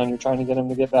knocked down, you're trying to get him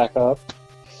to get back up,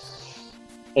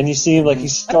 and you see him like he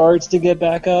starts to get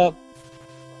back up,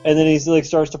 and then he's like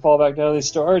starts to fall back down, and he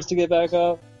starts to get back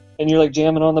up, and you're like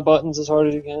jamming on the buttons as hard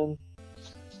as you can?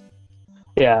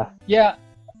 Yeah,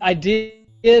 I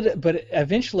did, but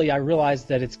eventually I realized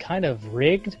that it's kind of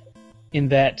rigged in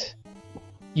that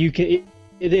you can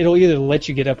it'll either let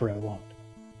you get up or it won't.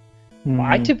 Mm-hmm.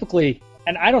 I typically,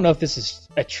 and I don't know if this is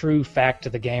a true fact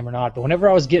of the game or not, but whenever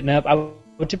I was getting up, I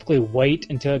would typically wait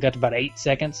until it got to about 8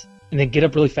 seconds and then get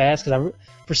up really fast because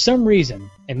for some reason,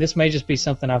 and this may just be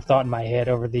something I've thought in my head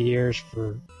over the years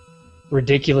for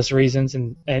ridiculous reasons,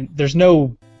 and there's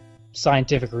no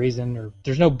scientific reason or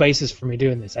there's no basis for me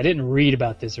doing this. I didn't read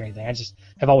about this or anything. I just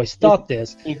have always thought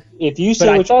this. If you but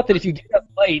I thought that if you get up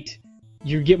late,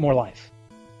 you get more life.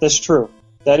 That's true.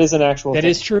 That is an actual thing. That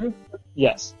is true?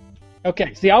 Yes.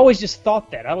 Okay. See, I always just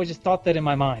thought that. I always just thought that in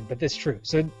my mind, but that's true.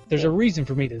 So there's a reason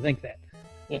for me to think that.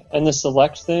 Yeah. And the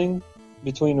select thing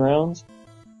between rounds?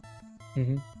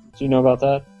 Mm-hmm. Do you know about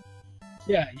that?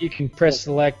 Yeah, you can press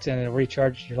select and it'll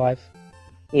recharge your life.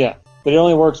 Yeah, but it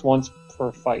only works once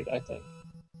per fight, I think.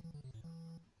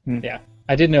 Yeah,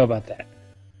 I did know about that.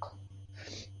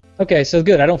 Okay, so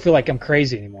good. I don't feel like I'm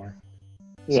crazy anymore.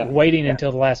 So waiting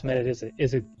until the last minute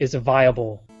is a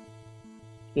viable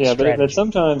strategy. but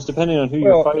sometimes depending on who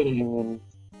you're fighting,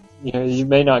 and you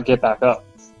may not get back up.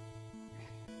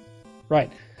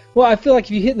 Right. Well, I feel like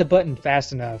if you're hitting the button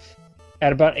fast enough,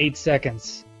 at about 8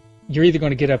 seconds, you're either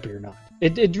going to get up or you're not.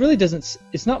 It really doesn't.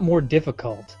 It's not more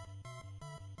difficult.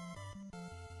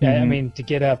 Mm-hmm. I mean, to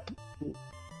get up,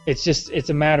 it's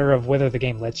a matter of whether the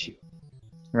game lets you.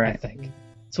 Right. I think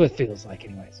that's what it feels like,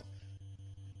 anyways.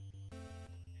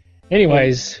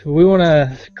 Anyways, we want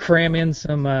to cram in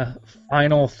some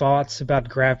final thoughts about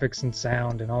graphics and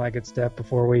sound and all that good stuff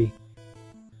before we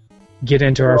get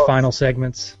into our final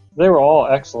segments. They were all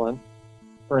excellent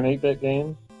for an 8-bit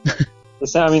game. The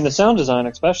sound design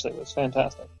especially was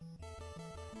fantastic.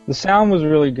 The sound was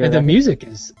really good. And the music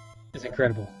is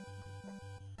incredible.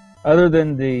 Other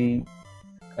than the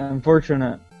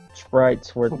unfortunate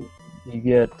sprites where you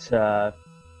get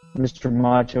Mr.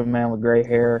 Macho Man with gray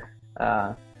hair,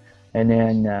 and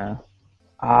then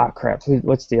crap,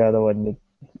 what's the other one?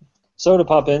 Soda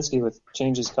Popinski with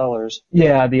changes colors.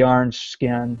 Yeah, the orange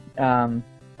skin. I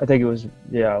think it was.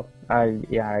 I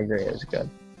agree. It was good.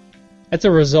 That's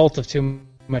a result of too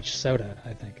much soda,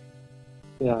 I think.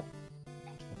 Yeah,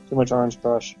 too much orange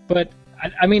brush. But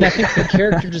I mean, I think the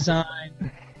character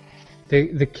design,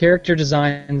 the character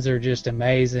designs are just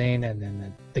amazing, and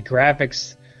then the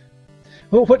graphics.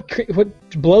 Well, what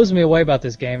blows me away about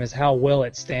this game is how well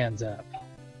it stands up.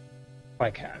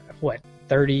 Like, what,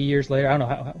 30 years later? I don't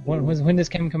know. When this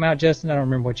game come out, Justin? I don't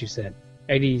remember what you said.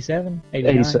 87?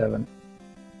 89?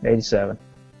 87.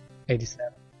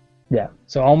 Yeah.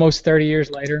 So almost 30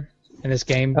 years later, and this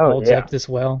game holds up this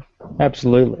well.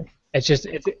 Absolutely.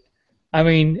 I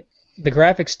mean, the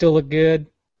graphics still look good.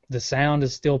 The sound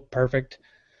is still perfect.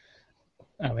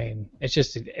 I mean, it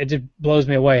just blows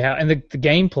me away how, and the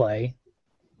gameplay.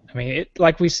 I mean,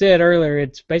 like we said earlier,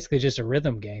 it's basically just a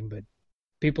rhythm game, but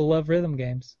people love rhythm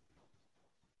games.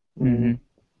 Mm-hmm.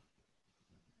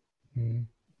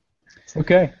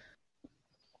 Okay.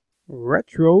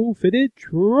 Retrofitted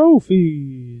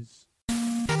trophies.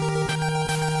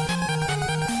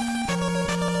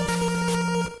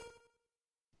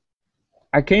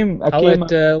 Let's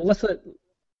let. Did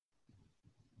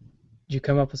you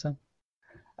come up with some?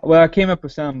 Well, I came up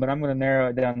with some, but I'm going to narrow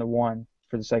it down to one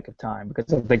for the sake of time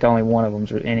because I think only one of them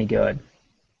is any good.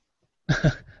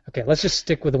 Okay, let's just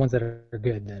stick with the ones that are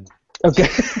good then. Okay.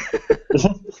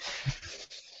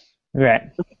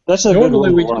 Right. That's a good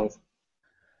one.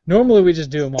 Normally we just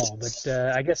do them all, but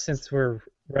I guess since we're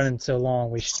running so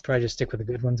long, we should probably just stick with the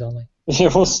good ones only. Yeah,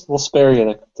 we'll spare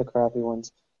you the crappy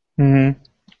ones. Mm-hmm.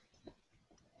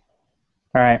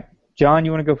 All right. John,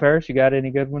 you want to go first? You got any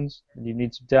good ones? Do you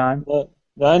need some time?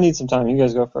 I need some time. You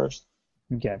guys go first.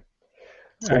 Okay.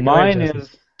 Well, mine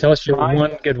is... Tell us your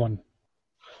one good one.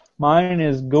 Mine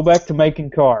is go back to making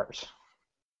cars.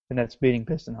 And that's beating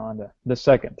Piston Honda the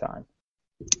second time.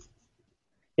 You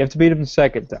have to beat him the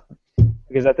second time.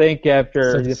 Because I think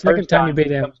after the second time you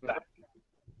beat him,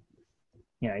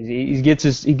 yeah, he gets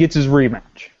his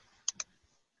rematch.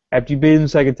 After you beat him the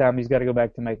second time, he's got to go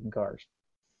back to making cars.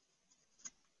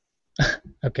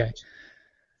 Okay.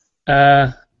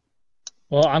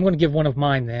 Well, I'm going to give one of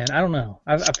mine then. I don't know.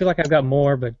 I feel like I've got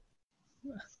more, but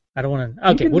I don't want to.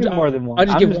 Okay, we'll do more than one. I'll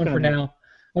just give one for now.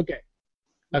 Okay.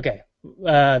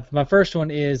 My first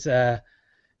one is go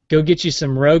get you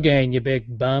some Rogaine, you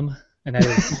big bum, and that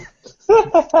is.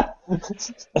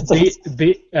 That's a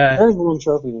very long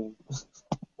trophy name.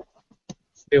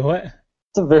 Do what?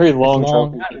 It's a very long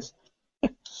trophy name.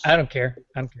 I don't care.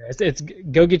 It's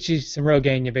go get you some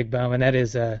Rogaine, you big bum, and that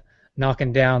is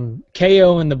knocking down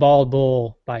KOing the bald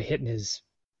bull by hitting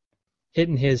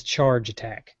his charge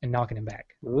attack and knocking him back.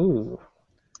 Ooh.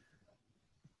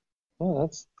 Oh,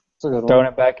 that's a good one. Throwing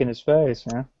it back in his face,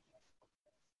 huh?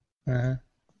 Uh-huh.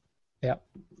 Yep.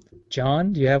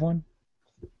 John, do you have one?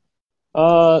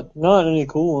 Not any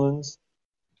cool ones.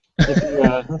 If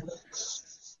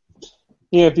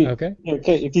you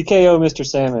KO Mr.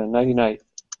 Salmon, nighty-night.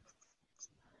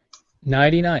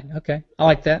 Nighty-night. Okay, I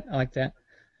like that.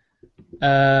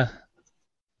 All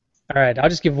right, I'll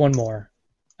just give one more.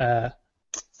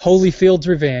 Holyfield's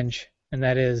Revenge, and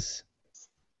that is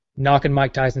knocking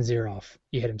Mike Tyson's ear off.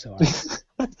 You hit him so hard.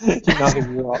 Knocking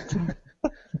his ear off.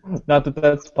 Not that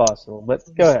that's possible, but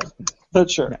go ahead.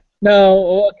 But sure.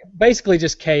 No, basically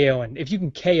just KOing. If you can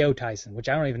KO Tyson, which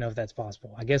I don't even know if that's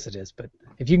possible. I guess it is, but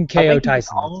if you can KO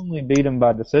Tyson, you can only beat him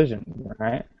by decision,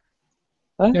 right?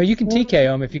 No, you can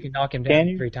TKO him if you can knock him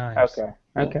down 3 times.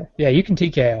 Okay. Yeah, you can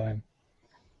TKO him.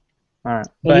 All right.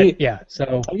 But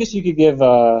so I guess you could give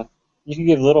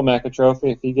Little Mac a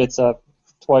trophy if he gets up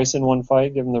twice in one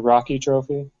fight. Give him the Rocky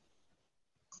trophy.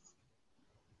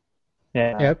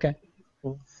 Yeah. Yeah. Okay.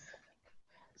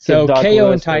 So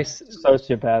KO and Tyson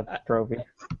sociopath trophy.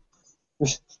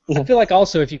 I feel like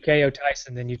also if you KO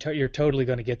Tyson, then you're totally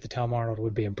going to get the Tom Arnold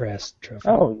would be impressed trophy.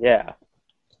 Oh yeah.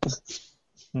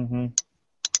 Mm-hmm.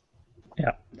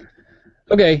 Yeah.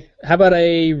 Okay. How about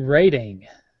a rating?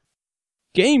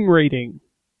 Game rating.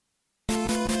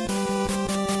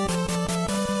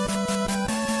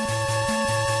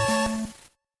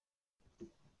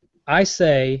 I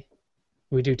say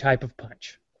We do type of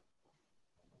punch.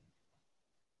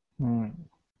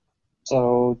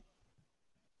 So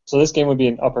this game would be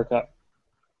an uppercut.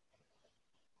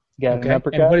 Got an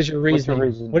uppercut? And what is your What's reasoning? your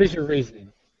reason? What is your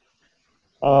reasoning?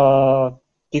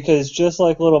 Because just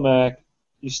like Little Mac,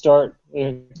 you start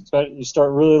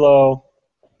really low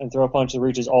and throw a punch that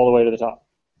reaches all the way to the top.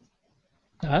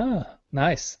 Ah,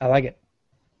 nice. I like it.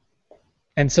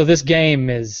 And so this game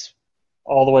is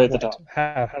all the way at the top.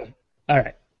 All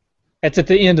right. It's at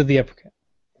the end of the uppercut.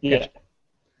 Yeah. Gotcha.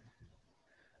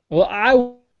 Well,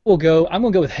 I'm going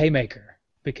to go with Haymaker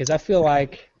because I feel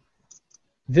like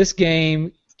this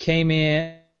game came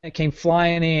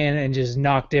flying in and just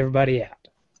knocked everybody out.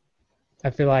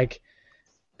 I feel like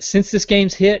since this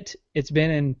game's hit, it's been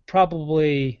in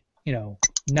probably,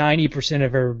 90%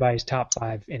 of everybody's top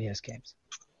 5 NES games.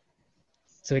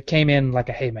 So it came in like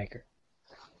a haymaker.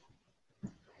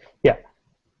 Yeah.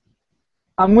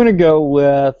 I'm going to go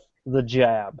with the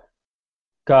jab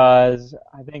because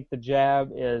I think the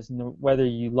jab is, whether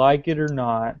you like it or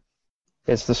not,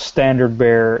 it's the standard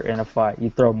bearer in a fight. You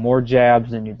throw more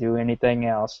jabs than you do anything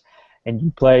else, and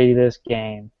you play this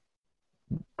game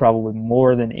probably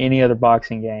more than any other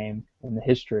boxing game in the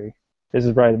history. This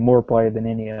is probably more played than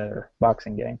any other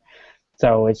boxing game.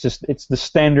 So it's the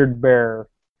standard bearer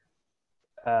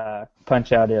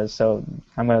punch out is. So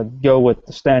I'm going to go with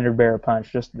the standard bearer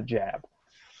punch, just the jab.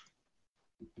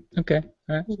 Okay,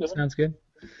 all right, sounds good.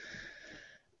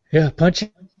 Yeah, punch.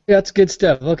 That's good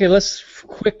stuff. Okay, let's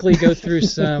quickly go through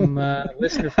some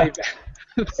listener feedback.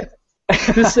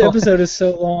 This episode is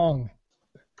so long.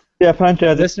 Yeah, punch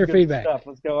out. Listener feedback. Stuff.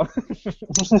 Let's go.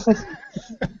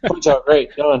 Punch out,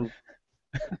 great, done.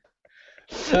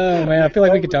 Oh man, I feel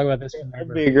like we could talk about this forever.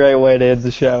 That'd be a great way to end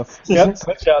the show. Yep,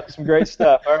 punch out. Some great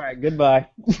stuff. All right, goodbye.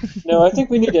 No, I think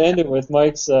we need to end it with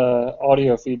Mike's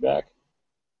audio feedback.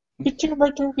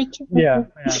 Yeah,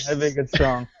 that'd be a good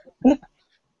song.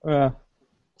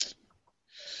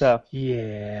 So.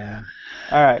 Yeah.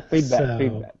 All right,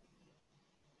 feedback.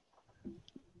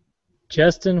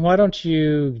 Justin, why don't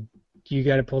you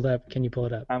got it pulled up? Can you pull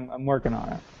it up? I'm working on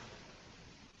it.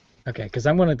 Okay, because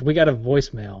we got a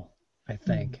voicemail, I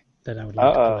think, that I would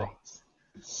like to play.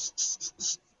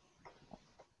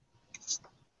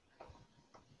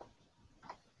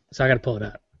 So I got to pull it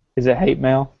up. Is it hate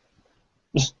mail?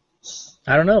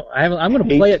 I don't know. I'm going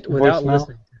to play it without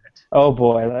listening to it. Oh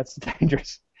boy, that's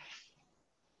dangerous.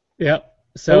 Yep.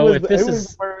 So who if this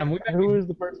is, who was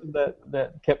the person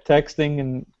that kept texting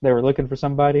and they were looking for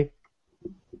somebody?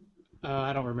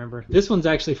 I don't remember. This one's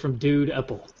actually from Dude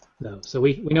Apple, though, so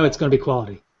we know it's going to be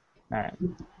quality. All right.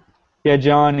 Yeah,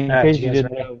 John. In case you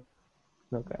didn't know.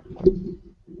 Okay.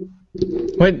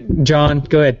 Wait, John.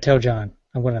 Go ahead. Tell John.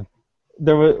 I'm gonna.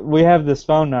 We have this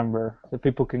phone number that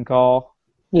people can call.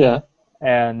 Yeah.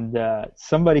 And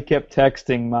somebody kept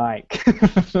texting Mike,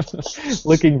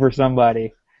 looking for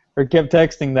somebody, or kept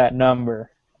texting that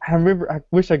number. I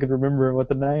wish I could remember what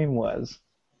the name was.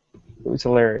 It was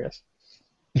hilarious.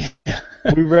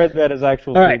 We read that as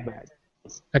actual feedback.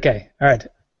 Okay. All right.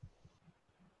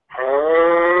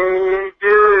 Hey,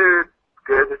 dude.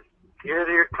 Good to hear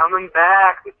that you're coming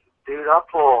back. This is Dude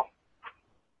Upful.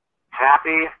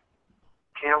 Happy.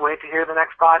 Can't wait to hear the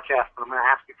next podcast, but I'm going to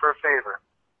ask you for a favor.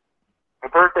 My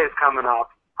birthday's coming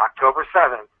up, October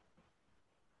 7th.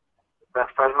 The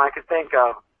best present I could think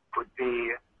of would be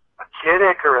a Kid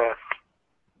Icarus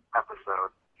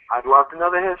episode. I'd love to know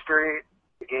the history.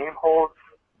 The game holds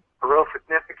a real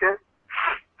significance.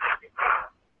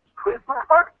 Please, my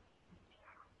heart.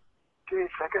 Give me a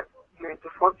second. Make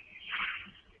this one.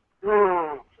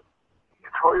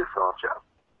 Control yourself, Jeff.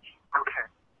 Okay.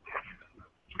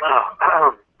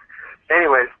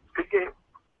 Anyways, good game.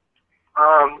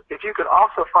 If you could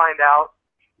also find out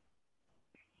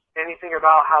anything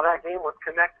about how that game was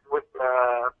connected with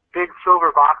big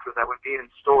silver boxes that would be in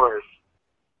stores,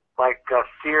 like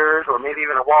Sears or maybe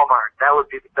even a Walmart, that would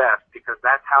be the best, because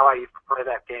that's how I used to play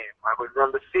that game. I would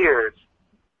run to Sears,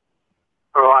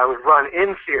 or I would run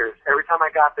in Sears every time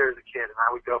I got there as a kid, and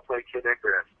I would go play Kid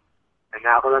Icarus. And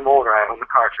now that I'm older, I own the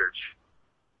cartridge.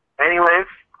 Anyways,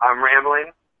 I'm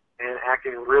rambling and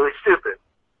acting really stupid.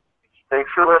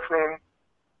 Thanks for listening.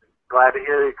 Glad to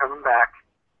hear you're coming back.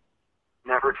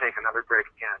 Never take another break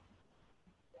again.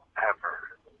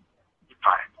 Ever.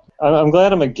 Bye. I'm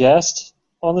glad I'm a guest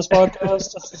on this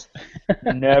podcast.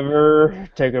 Never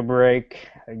take a break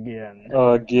again.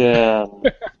 Again.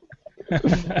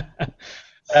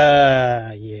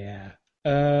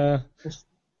 Yeah.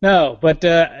 No, but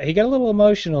he got a little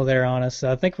emotional there on us.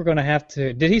 So I think we're going to have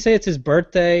to. Did he say it's his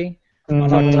birthday on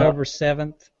October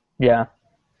 7th? Yeah.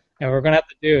 And we're going to have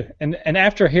to do. And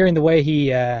after hearing the way he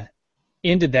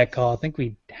ended that call, I think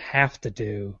we have to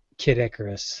do Kid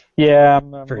Icarus. Yeah,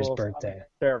 for his birthday. I'm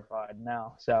terrified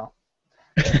now. So.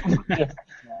 Kind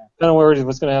of worried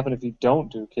what's going to happen if you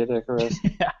don't do Kid Icarus.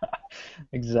 Yeah,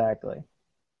 exactly.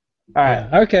 All right.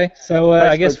 Yeah, okay, so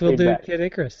I guess we'll feedback. do Kid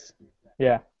Icarus.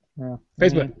 Yeah.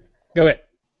 Facebook. Go ahead.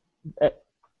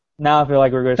 Now I feel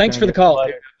like we're going to. Thanks for the call.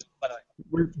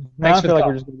 Now I feel like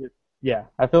we're just going to get. Yeah,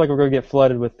 I feel like we're going to get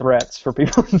flooded with threats for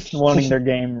people wanting their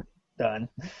game done.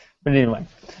 But anyway,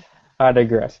 I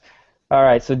digress. All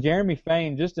right, so Jeremy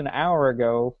Fain, just an hour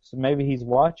ago, so maybe he's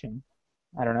watching.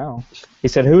 I don't know. He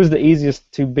said, "Who is the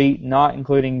easiest to beat, not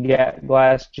including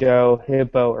Glass Joe,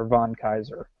 Hippo, or Von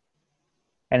Kaiser?"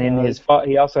 And in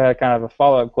he also had kind of a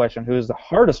follow-up question: Who is the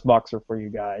hardest boxer for you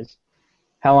guys?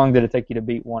 How long did it take you to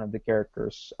beat one of the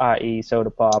characters, i.e., Soda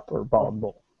Pop or Bald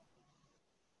Bull?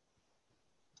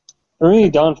 For me,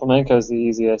 Don Flamenco is the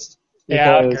easiest.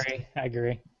 Yeah, I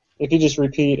agree. If you just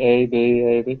repeat A,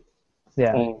 B,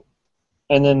 Yeah.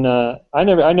 and then I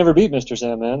never beat Mr.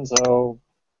 Sandman, so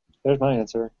there's my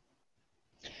answer.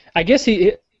 I guess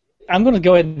I'm going to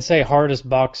go ahead and say hardest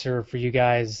boxer for you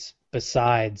guys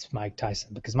besides Mike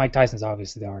Tyson, because Mike Tyson's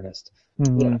obviously the hardest.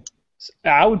 Mm-hmm.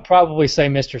 Yeah. I would probably say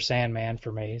Mr. Sandman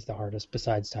for me is the hardest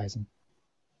besides Tyson.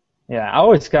 Yeah, I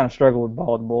always kind of struggle with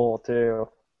Bald Bull, too.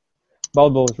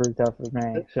 Bald Bull was really tough for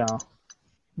me, so.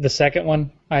 The second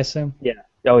one, I assume? Yeah.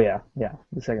 Oh, yeah,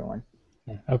 the second one.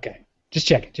 Yeah. Okay. Just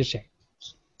check it.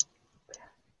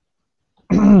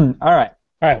 All right.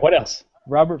 All right, what else?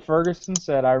 Robert Ferguson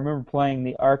said, I remember playing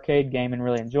the arcade game and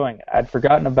really enjoying it. I'd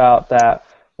forgotten about that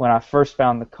when I first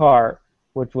found the cart,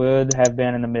 which would have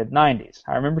been in the mid-'90s.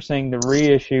 I remember seeing the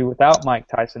reissue without Mike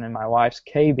Tyson in my wife's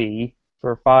KB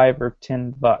for $5 or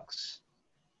 $10,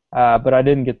 but I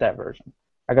didn't get that version.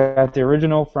 I got the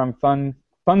original from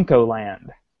Funko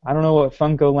Land. I don't know what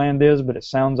Funko Land is, but it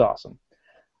sounds awesome.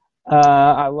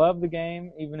 I love the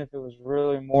game, even if it was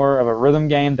really more of a rhythm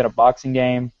game than a boxing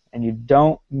game, and you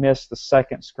don't miss the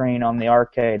second screen on the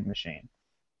arcade machine.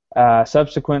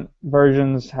 Subsequent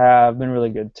versions have been really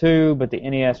good too, but the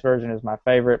NES version is my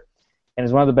favorite, and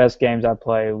is one of the best games I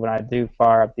play when I do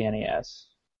fire up the NES.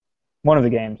 One of the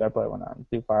games I play when I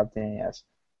do fire up the NES.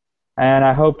 And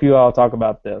I hope you all talk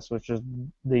about this, which is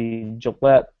the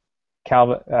Gillette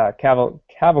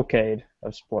Cavalcade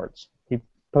of Sports. He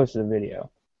posted a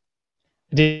video.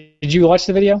 Did you watch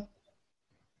the video?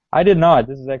 I did not.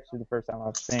 This is actually the first time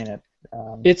I've seen it.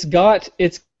 It's got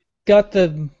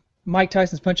the Mike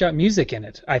Tyson's Punch-Out music in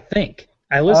it, I think.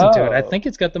 I listened to it. I think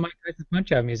it's got the Mike Tyson's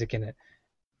Punch-Out music in it,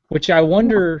 which I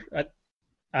wonder,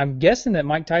 I'm guessing that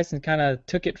Mike Tyson kind of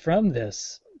took it from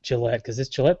this Gillette, because this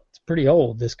Gillette's pretty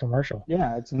old, this commercial.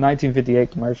 Yeah, it's a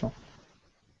 1958 commercial.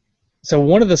 So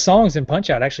one of the songs in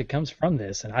Punch-Out actually comes from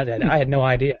this, and I had no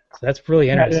idea. So that's really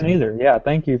interesting. I didn't either. Yeah,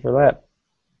 thank you for that.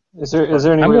 Is there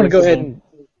any? I'm going to go ahead and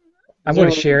I'm going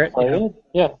to share it.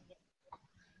 Yeah.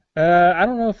 I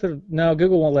don't know if no,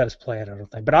 Google won't let us play it, I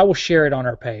don't think, but I will share it on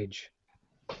our page.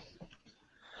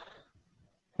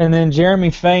 And then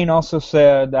Jeremy Fain also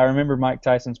said, I remember Mike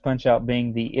Tyson's Punch-Out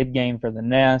being the id game for the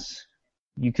NES.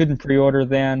 You couldn't pre-order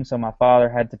then, so my father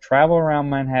had to travel around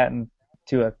Manhattan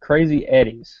to a Crazy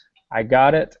Eddie's. I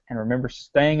got it and remember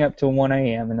staying up till 1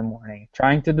 a.m. in the morning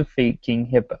trying to defeat King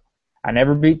Hippo. I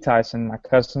never beat Tyson. My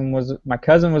cousin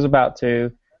was about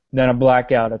to. Then a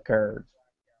blackout occurred.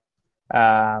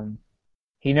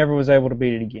 He never was able to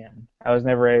beat it again. I was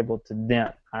never able to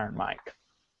dent Iron Mike.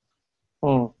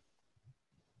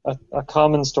 A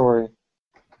common story.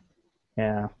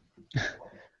 Yeah.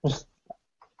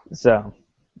 So,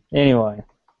 anyway,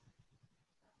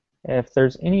 if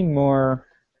there's any more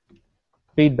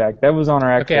feedback, that was on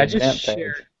our actual event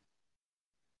page.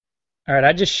 All right,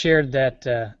 I just shared that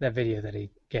video that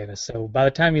he gave us. So by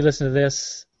the time you listen to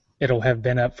this, it'll have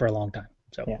been up for a long time.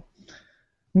 So yeah.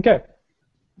 Okay.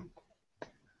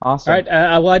 Awesome. All right.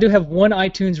 Well, I do have one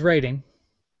iTunes rating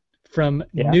from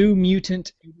New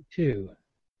Mutant 82. It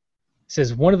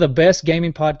says one of the best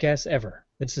gaming podcasts ever.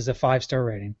 This is a 5-star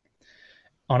rating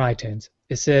on iTunes.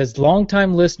 It says,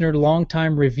 long-time listener,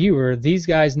 long-time reviewer. These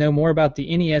guys know more about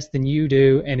the NES than you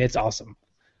do, and it's awesome.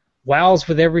 Wows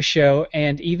with every show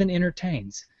and even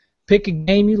entertains. Pick a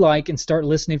game you like and start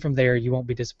listening from there. You won't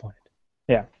be disappointed.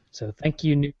 Yeah. So thank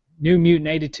you, New Mutant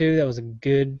 82. That was a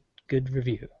good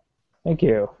review. Thank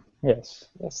you. Yes.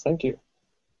 Yes, thank you.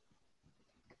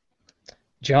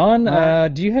 John,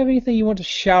 do you have anything you want to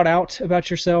shout out about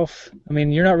yourself? I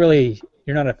mean, you're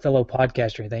not a fellow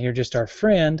podcaster or anything. You're just our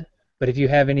friend. But if you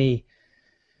have any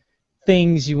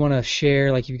things you want to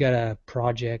share, like you've got a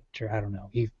project or I don't know,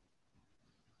 you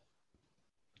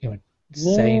want to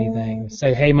say anything?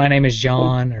 Say, hey, my name is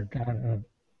John, or I don't know.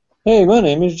 Hey, my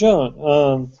name is John.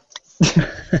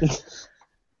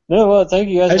 No, well, thank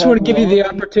you guys. I just want to give you the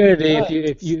opportunity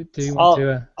if you do want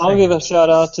to. I'll give a shout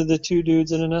out to the Two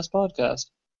Dudes in a Nest podcast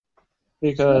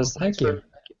because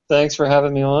thanks for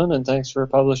having me on, and thanks for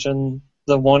publishing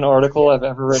the one article I've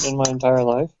ever written in my entire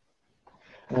life.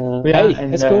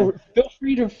 That's cool. Feel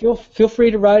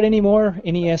free to write any more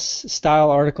NES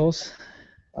style articles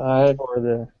for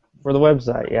the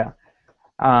website. Yeah,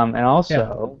 and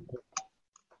also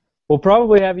we'll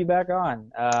probably have you back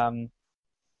on.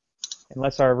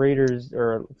 Unless our readers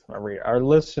or our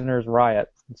listeners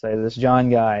riot and say this John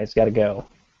guy has got to go.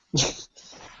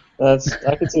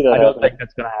 I can see that. I don't think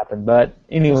that's going to happen, but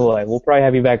anyway, we'll probably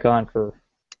have you back on for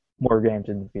more games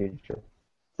in the future.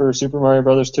 For Super Mario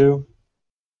Brothers 2.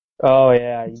 Oh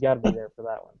yeah, you got to be there for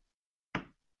that one.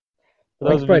 For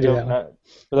those of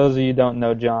you who don't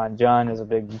know John is a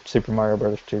big Super Mario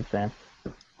Brothers 2 fan.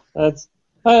 I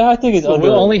think it's.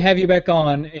 We'll only have you back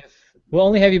on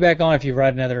if you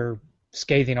write another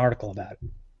scathing article about it.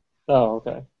 Oh,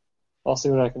 okay. I'll see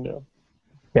what I can do.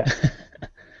 Yeah.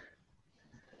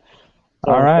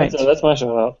 All right. That's my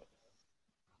shout out.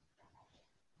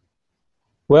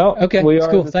 Well, okay, we are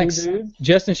cool. The Thanks. Two Dudes.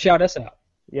 Justin, shout us out.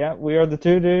 Yeah, we are the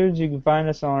Two Dudes. You can find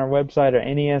us on our website at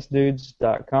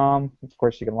nesdudes.com. Of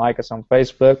course, you can like us on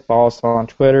Facebook, follow us on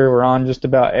Twitter. We're on just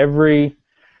about every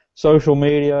social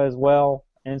media as well.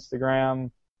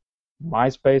 Instagram,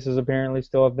 MySpace is apparently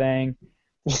still a thing.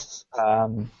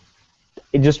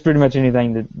 Just pretty much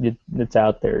anything that's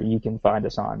out there, you can find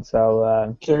us on.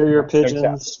 So carrier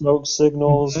pigeons, smoke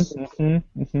signals.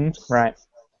 Right.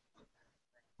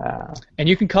 And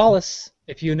you can call us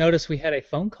if you notice we had a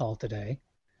phone call today.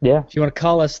 Yeah. If you want to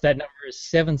call us, that number is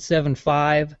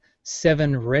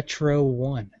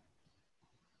 775-7-RETRO-1.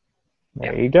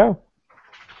 There you go.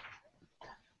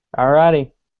 All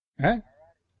righty. All right.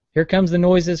 Here comes the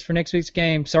noises for next week's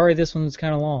game. Sorry this one's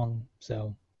kind of long,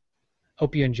 so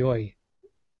hope you enjoy.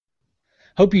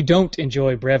 Hope you don't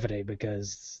enjoy brevity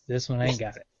because this one ain't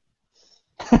got it.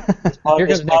 Here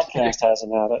comes this podcast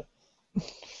hasn't had it.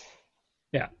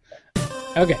 Yeah.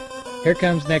 Okay. Here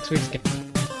comes next week's game.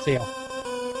 See y'all.